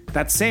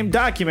 that same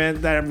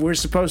document that we're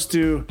supposed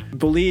to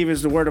believe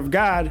is the word of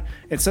God,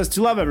 it says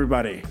to love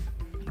everybody.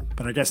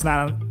 But I guess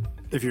not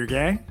if you're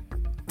gay.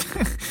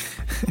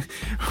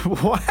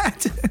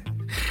 What?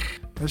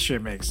 This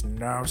shit makes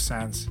no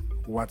sense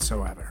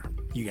whatsoever.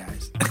 You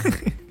guys.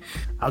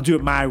 I'll do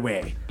it my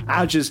way.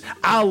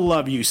 I'll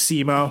love you,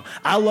 Simo.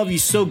 I'll love you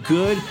so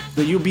good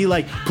that you'll be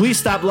like, please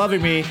stop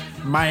loving me.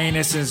 My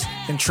anus is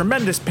in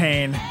tremendous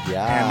pain.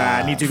 Yes. And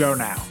I need to go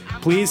now.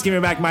 Please give me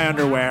back my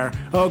underwear.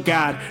 Oh,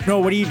 God. No,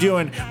 what are you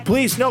doing?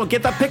 Please, no,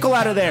 get that pickle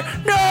out of there.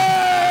 No!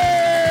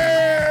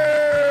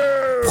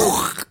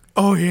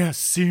 Oh, yes,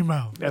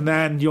 Simo. And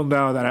then you'll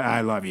know that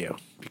I love you,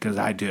 because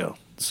I do.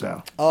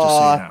 So, Oh, just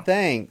so you know.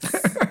 thanks.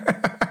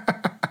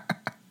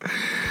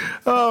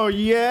 Oh,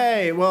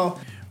 yay. Well,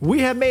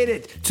 we have made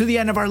it to the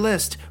end of our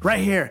list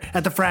right here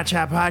at the Frat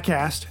Chat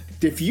Podcast.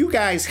 If you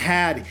guys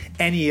had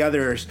any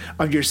others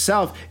of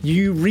yourself,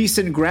 you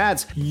recent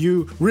grads,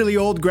 you really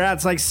old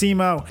grads like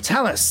Simo,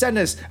 tell us, send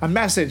us a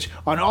message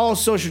on all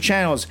social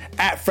channels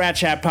at Frat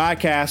Chat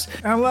Podcast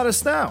and let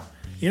us know.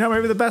 You know,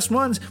 maybe the best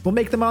ones, we'll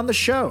make them on the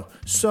show.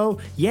 So,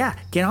 yeah,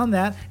 get on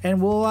that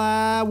and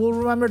we'll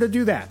remember to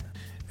do that.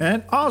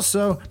 And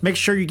also, make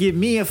sure you give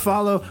me a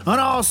follow on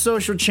all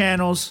social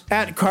channels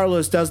at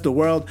Carlos Does the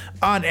World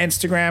on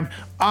Instagram,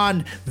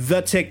 on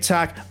the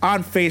TikTok,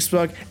 on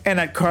Facebook, and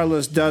at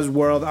Carlos Does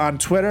World on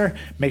Twitter.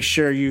 Make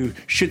sure you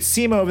shoot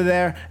Simo over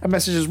there a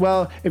message as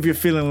well if you're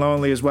feeling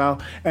lonely as well.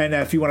 And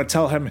if you want to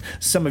tell him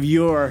some of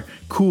your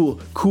cool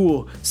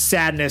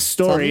sadness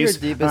Tell me your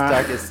stories. deepest,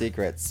 darkest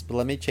secrets. But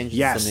let me change it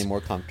yes. to something more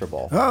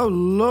comfortable. Oh,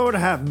 Lord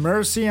have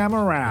mercy, I'm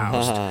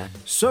aroused.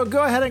 So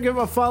go ahead and give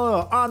a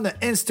follow on the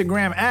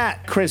Instagram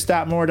at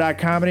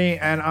chris.moore.comedy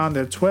and on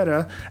the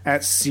Twitter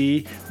at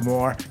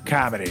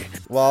cmorecomedy.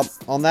 Well,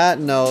 on that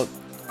note,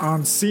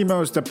 On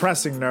Simo's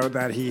depressing note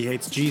that he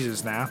hates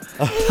Jesus now.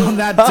 On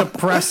that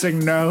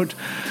depressing note.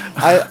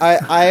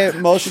 I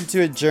motion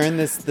to adjourn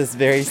this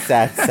very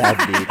sad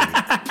meeting.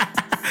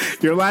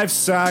 Your life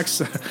sucks.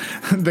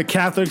 The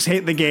Catholics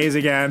hate the gays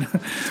again.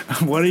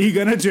 What are you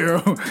going to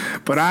do?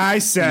 But I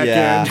second.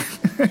 Yeah.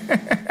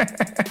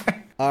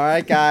 All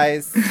right,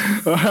 guys.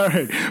 All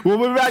right. We'll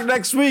be back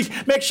next week.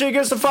 Make sure you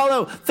give us a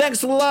follow.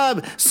 Thanks for the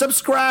love.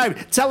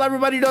 Subscribe. Tell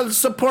everybody to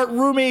support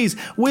Roomies.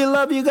 We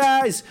love you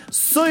guys.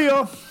 See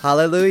ya.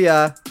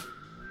 Hallelujah.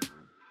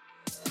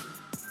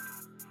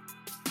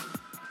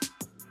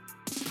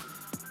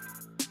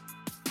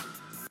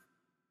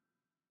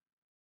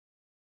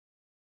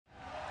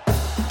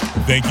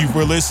 Thank you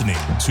for listening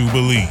to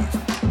Believe.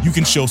 You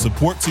can show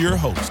support to your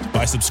host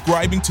by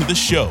subscribing to the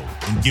show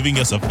and giving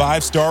us a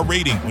 5-star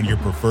rating on your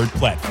preferred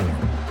platform.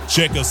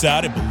 Check us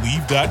out at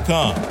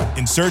Believe.com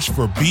and search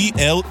for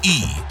BLEAV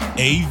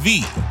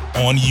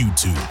on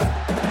YouTube.